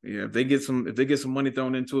 So yeah, if they get some money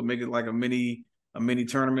thrown into it, make it like a mini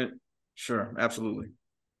tournament. Sure, absolutely.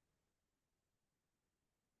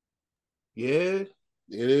 Yeah, it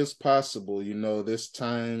is possible. This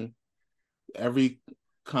time every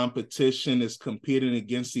competition is competing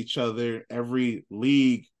against each other. Every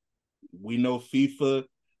league, we know FIFA.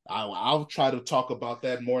 I'll try to talk about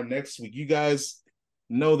that more next week. You guys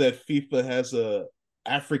know that FIFA has a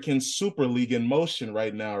African Super League in motion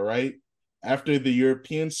right now, right? After the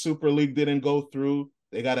European Super League didn't go through,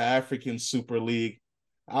 they got an African Super League.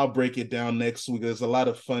 I'll break it down next week. There's a lot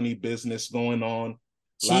of funny business going on.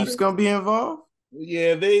 Chiefs gonna be involved?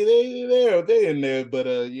 Yeah, they're in there, but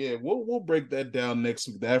yeah, we'll break that down next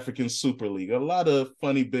week. The African Super League, a lot of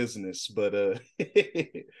funny business, but we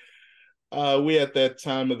at that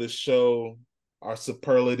time of the show, our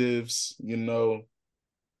superlatives. I'm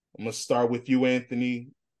gonna start with you, Anthony.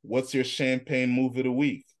 What's your champagne move of the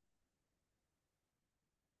week?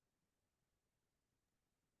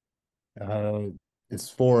 It's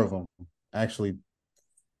four of them, actually,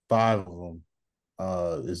 five of them.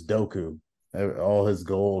 Is Doku, all his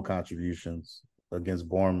goal contributions against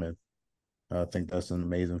Bournemouth. I think that's an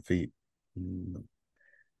amazing feat.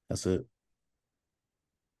 That's it.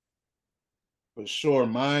 For sure.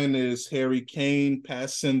 Mine is Harry Kane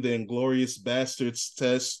passing the Inglorious Bastards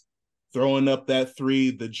test, throwing up that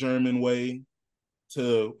three the German way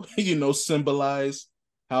to, symbolize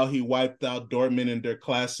how he wiped out Dortmund in their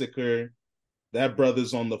Klassiker. That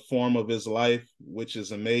brother's on the form of his life, which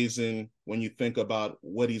is amazing when you think about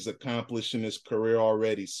what he's accomplished in his career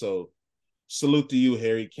already. So salute to you,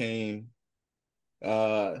 Harry Kane.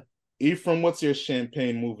 Ephraim, what's your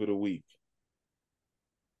champagne move of the week?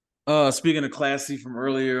 Speaking of classy from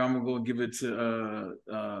earlier, I'm gonna go give it to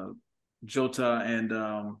Jota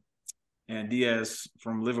and Diaz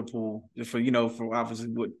from Liverpool, just for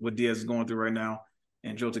obviously what Diaz is going through right now,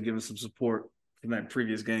 and Jota giving some support from that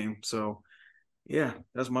previous game. So yeah,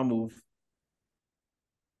 that's my move.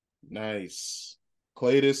 Nice.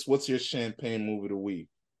 Cletus, what's your champagne move of the week?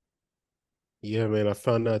 Yeah, man, I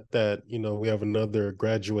found out that, we have another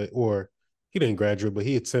graduate, or he didn't graduate, but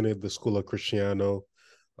he attended the School of Cristiano.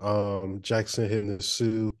 Jackson hitting the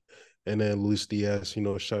suit, and then Luis Diaz,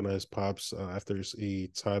 shouting at his pops after he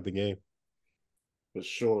tied the game. For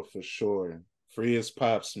sure. Free his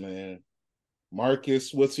pops, man.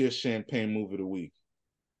 Marcus, what's your champagne move of the week?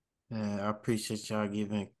 Yeah, I appreciate y'all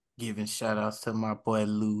giving shout outs to my boy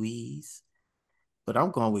Luis. But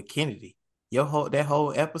I'm going with Kennedy. That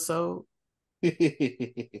whole episode.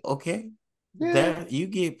 Okay. Yeah. That you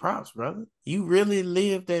get props, brother. You really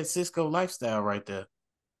live that Cisco lifestyle right there.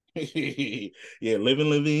 Yeah, living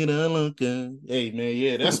La Vida Loca. Hey man,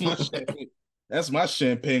 yeah, that's my champagne. That's my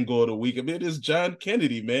champagne goal of the week. I mean, it is John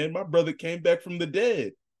Kennedy, man. My brother came back from the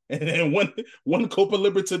dead and then won Copa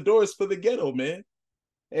Libertadores for the ghetto, man.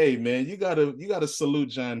 Hey man, you gotta salute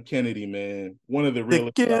John Kennedy, man. One of the The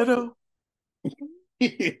real ghetto.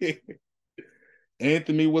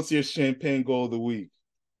 Anthony, what's your champagne goal of the week?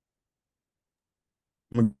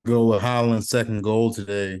 I'm gonna go with Holland's second goal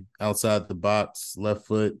today, outside the box, left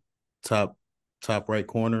foot, top right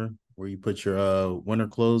corner, where you put your winter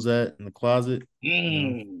clothes at in the closet.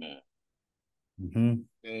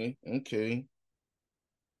 Okay.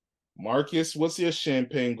 Marcus, what's your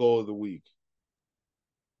champagne goal of the week?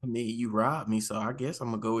 I mean, you robbed me, so I guess I'm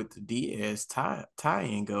gonna go with the Diaz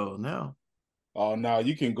tie-in goal now. Oh no,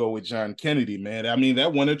 you can go with John Kennedy, man. I mean,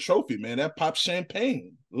 that won a trophy, man. That popped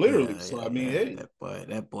champagne, literally. So I mean, hey,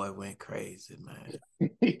 that boy went crazy, man.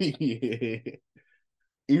 Yeah.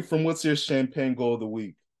 Ephraim, what's your champagne goal of the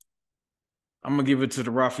week? I'm gonna give it to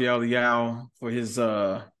the Rafael Leao for his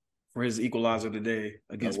equalizer today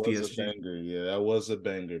against that was PSG. A banger. Yeah, that was a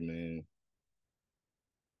banger, man.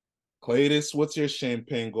 Cletus, what's your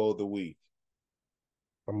champagne goal of the week?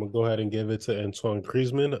 I'm gonna go ahead and give it to Antoine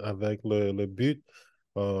Griezmann avec le but.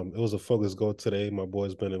 It was a focus goal today. My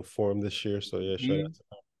boy's been informed this year, so yeah, shout out to him.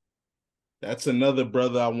 That's another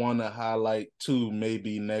brother I want to highlight too.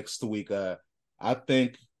 Maybe next week. I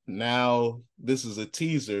think now this is a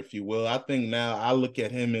teaser, if you will. I think now I look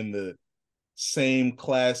at him in the same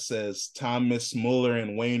class as Thomas Muller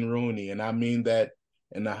and Wayne Rooney, and I mean that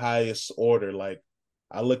in the highest order. Like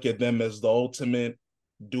I look at them as the ultimate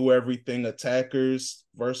do everything attackers,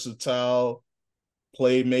 versatile,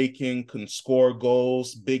 playmaking, can score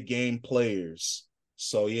goals, big game players.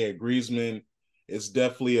 So yeah, Griezmann, it's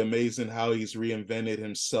definitely amazing how he's reinvented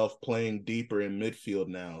himself playing deeper in midfield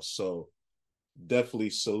now. So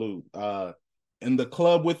definitely salute. In the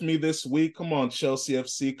club with me this week, come on, Chelsea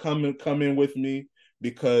FC, come in with me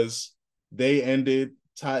because they ended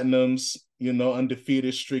Tottenham's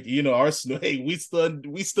undefeated streak. Arsenal, hey, we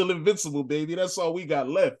still invincible, baby. That's all we got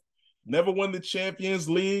left. Never won the Champions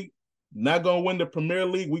League, not gonna win the Premier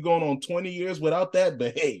League. We going on 20 years without that,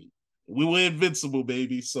 but hey, we were invincible,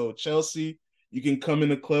 baby. So Chelsea, you can come in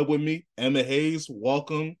the club with me. Emma Hayes,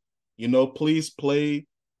 welcome. Please play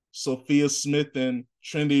Sophia Smith and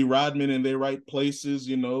Trinity Rodman in their right places,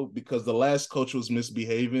 because the last coach was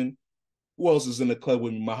misbehaving. Who else is in the club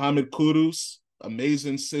with me? Mohamed Kudus,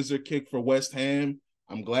 amazing scissor kick for West Ham.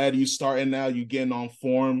 I'm glad you starting now. You getting on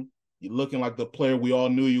form. You're looking like the player we all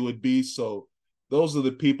knew you would be. So those are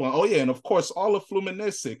the people. Oh, yeah, and of course, all of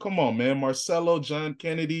Fluminense. Come on, man. Marcelo, John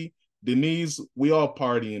Kennedy, Diniz, we all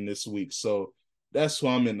partying this week. So that's who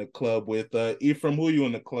I'm in the club with. Ephraim, who you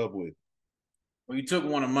in the club with? Well, you took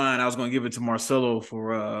one of mine. I was going to give it to Marcelo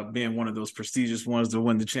for being one of those prestigious ones to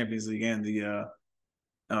win the Champions League and the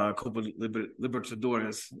Copa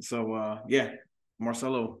Libertadores. So, yeah,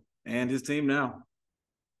 Marcelo and his team now.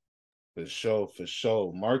 For sure, for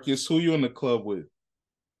sure. Marcus, who you in the club with?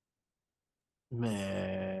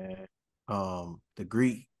 Man, the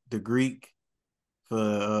Greek for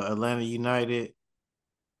Atlanta United,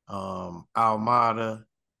 Almada,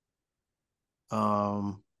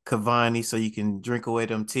 Cavani, so you can drink away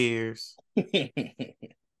them tears.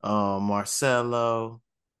 Marcelo,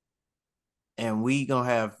 and we gonna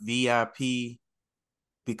have VIP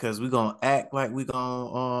because we gonna act like we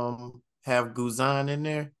gonna have Guzan in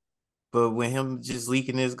there, but when him just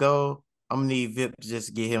leaking his goal, I'm gonna need VIP to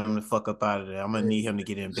just get him the fuck up out of there. I'm gonna need him to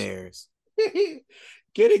get embarrassed.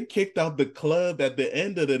 Getting kicked out the club at the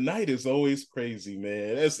end of the night is always crazy,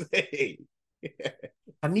 man. That's hey.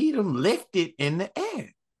 I need him lifted in the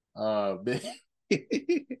air. Man.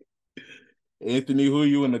 Anthony, who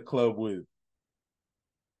you in the club with?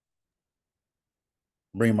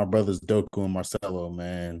 Bring my brothers Doku and Marcelo,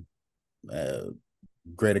 man.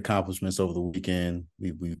 Great accomplishments over the weekend.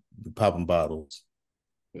 We popping bottles.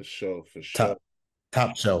 For sure, for sure.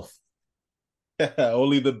 Top shelf.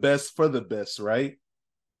 Only the best for the best, right?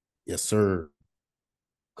 Yes, sir.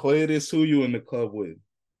 Cletus, who you in the club with?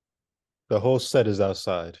 The whole set is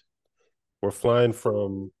outside. We're flying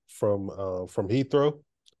from Heathrow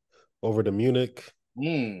over to Munich.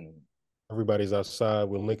 Everybody's outside.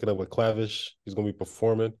 We're linking up with Clavish. He's gonna be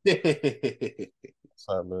performing.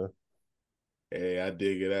 Outside, man. Hey, I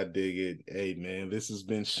dig it. I dig it. Hey, man, this has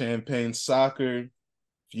been Champagne Soccer.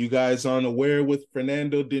 If you guys aren't aware with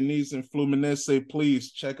Fernando Diniz and Fluminense,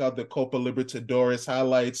 please check out the Copa Libertadores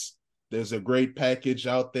highlights. There's a great package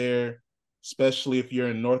out there, especially if you're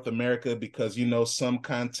in North America, because, you know, some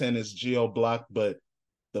content is geo-blocked, but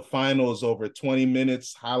the final is over 20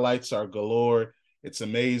 minutes. Highlights are galore. It's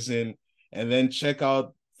amazing. And then check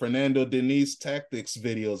out Fernando Diniz tactics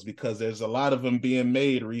videos, because there's a lot of them being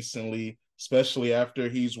made recently, especially after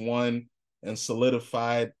he's won and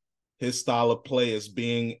solidified his style of play as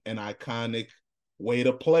being an iconic way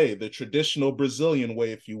to play, the traditional Brazilian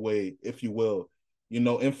way, if you will, you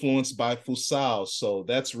know, influenced by Futsal. So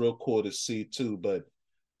that's real cool to see too. But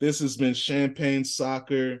this has been Champagne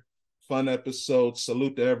Soccer, fun episode.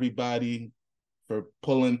 Salute to everybody for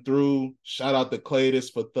pulling through. Shout out to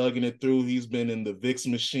Cletus for thugging it through. He's been in the VIX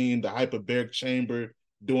machine, the hyperbaric chamber,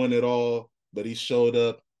 doing it all, but he showed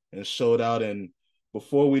up and showed out. And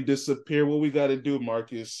before we disappear, what we got to do,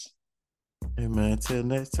 Marcus? Hey man, till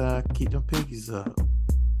next time, keep them piggies up.